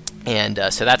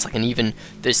that's like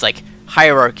there's like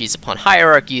hierarchies upon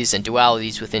hierarchies and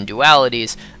dualities within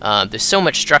dualities. There's so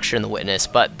much structure in the Witness,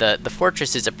 but the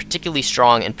fortress is a particularly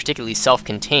strong and particularly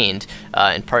self-contained,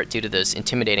 in part due to those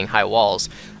intimidating high walls,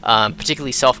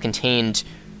 particularly self-contained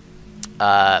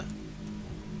kind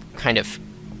of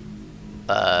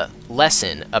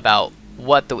lesson about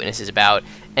what the Witness is about.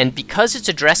 And because it's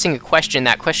addressing a question,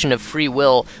 that question of free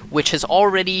will, which has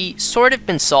already sort of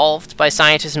been solved by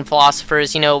scientists and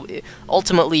philosophers,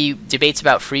 ultimately debates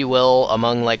about free will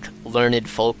among like learned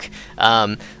folk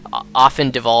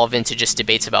often devolve into just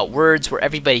debates about words, where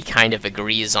everybody kind of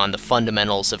agrees on the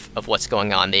fundamentals of what's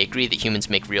going on. They agree that humans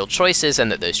make real choices and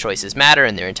that those choices matter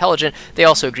and they're intelligent. They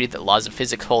also agree that laws of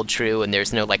physics hold true and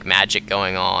there's no like magic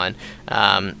going on.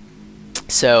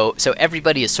 So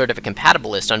everybody is sort of a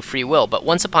compatibilist on free will, but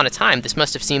once upon a time, this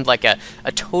must have seemed like a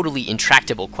totally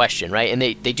intractable question, right? And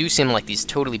they do seem like these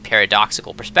totally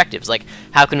paradoxical perspectives. Like,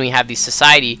 how can we have this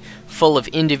society full of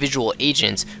individual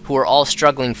agents who are all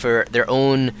struggling for their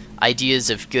own ideas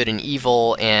of good and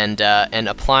evil and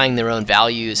applying their own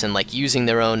values and like using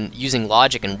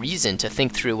logic and reason to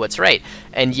think through what's right,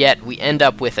 and yet we end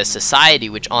up with a society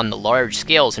which on the large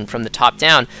scales and from the top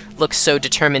down looks so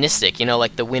deterministic.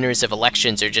 Like the winners of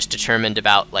elections are just determined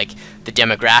about like the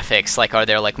demographics, like are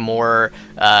there like more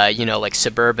like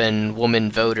suburban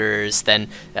woman voters than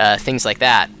things like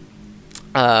that,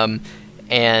 and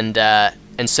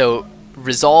so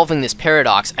resolving this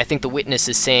paradox, I think the Witness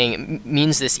is saying,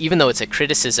 means this, even though it's a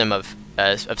criticism of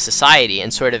society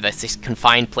and sort of a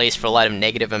confined place for a lot of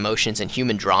negative emotions and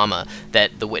human drama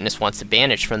that the Witness wants to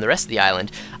banish from the rest of the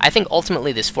island. I think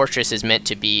ultimately this fortress is meant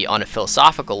to be, on a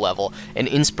philosophical level, an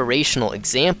inspirational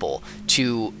example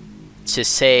to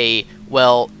say,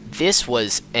 well, this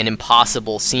was an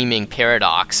impossible seeming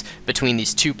paradox between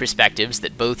these two perspectives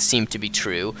that both seemed to be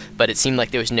true, but it seemed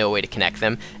like there was no way to connect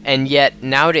them. And yet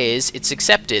nowadays it's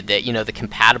accepted that, the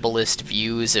compatibilist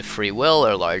views of free will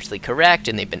are largely correct,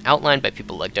 and they've been outlined by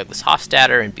people like Douglas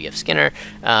Hofstadter and B.F. Skinner,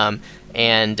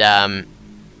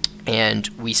 And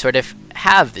we sort of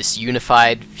have this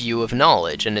unified view of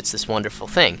knowledge, and it's this wonderful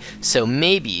thing. So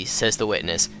maybe, says the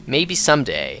witness, maybe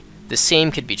someday the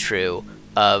same could be true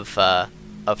of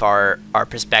our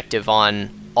perspective on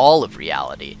all of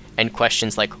reality, and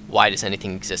questions like, why does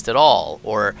anything exist at all?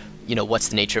 Or, what's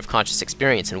the nature of conscious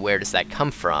experience, and where does that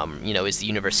come from? Is the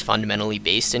universe fundamentally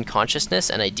based in consciousness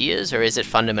and ideas, or is it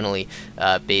fundamentally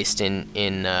based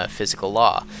in physical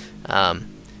law?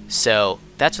 So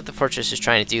that's what the Fortress is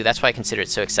trying to do. That's why I consider it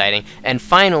so exciting. And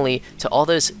finally, to all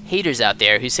those haters out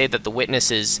there who say that the witness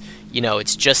is,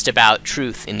 it's just about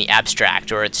truth in the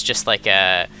abstract, or it's just like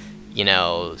a,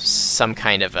 some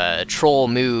kind of a troll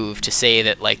move to say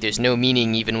that, like, there's no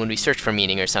meaning even when we search for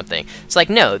meaning or something. It's like,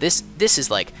 no, this is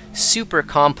like super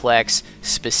complex,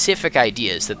 specific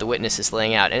ideas that the witness is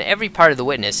laying out. And every part of the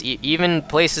witness, even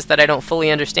places that I don't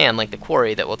fully understand, like the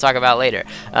quarry that we'll talk about later.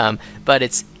 But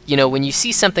it's, when you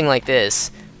see something like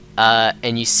this,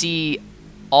 and you see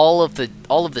all of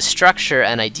the structure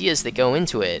and ideas that go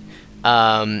into it,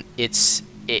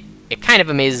 it kind of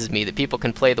amazes me that people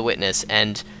can play the witness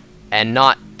and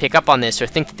not pick up on this, or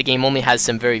think that the game only has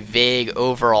some very vague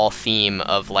overall theme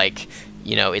of, like,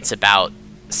 it's about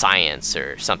science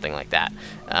or something like that.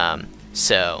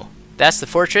 So that's the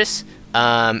Fortress.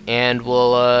 And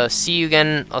we'll see you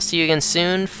again. I'll see you again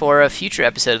soon for a future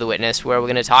episode of The Witness, where we're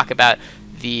going to talk about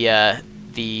the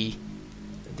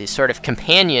sort of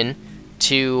companion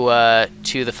to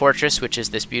the Fortress, which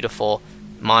is this beautiful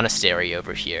monastery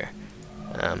over here.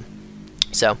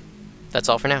 So that's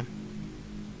all for now.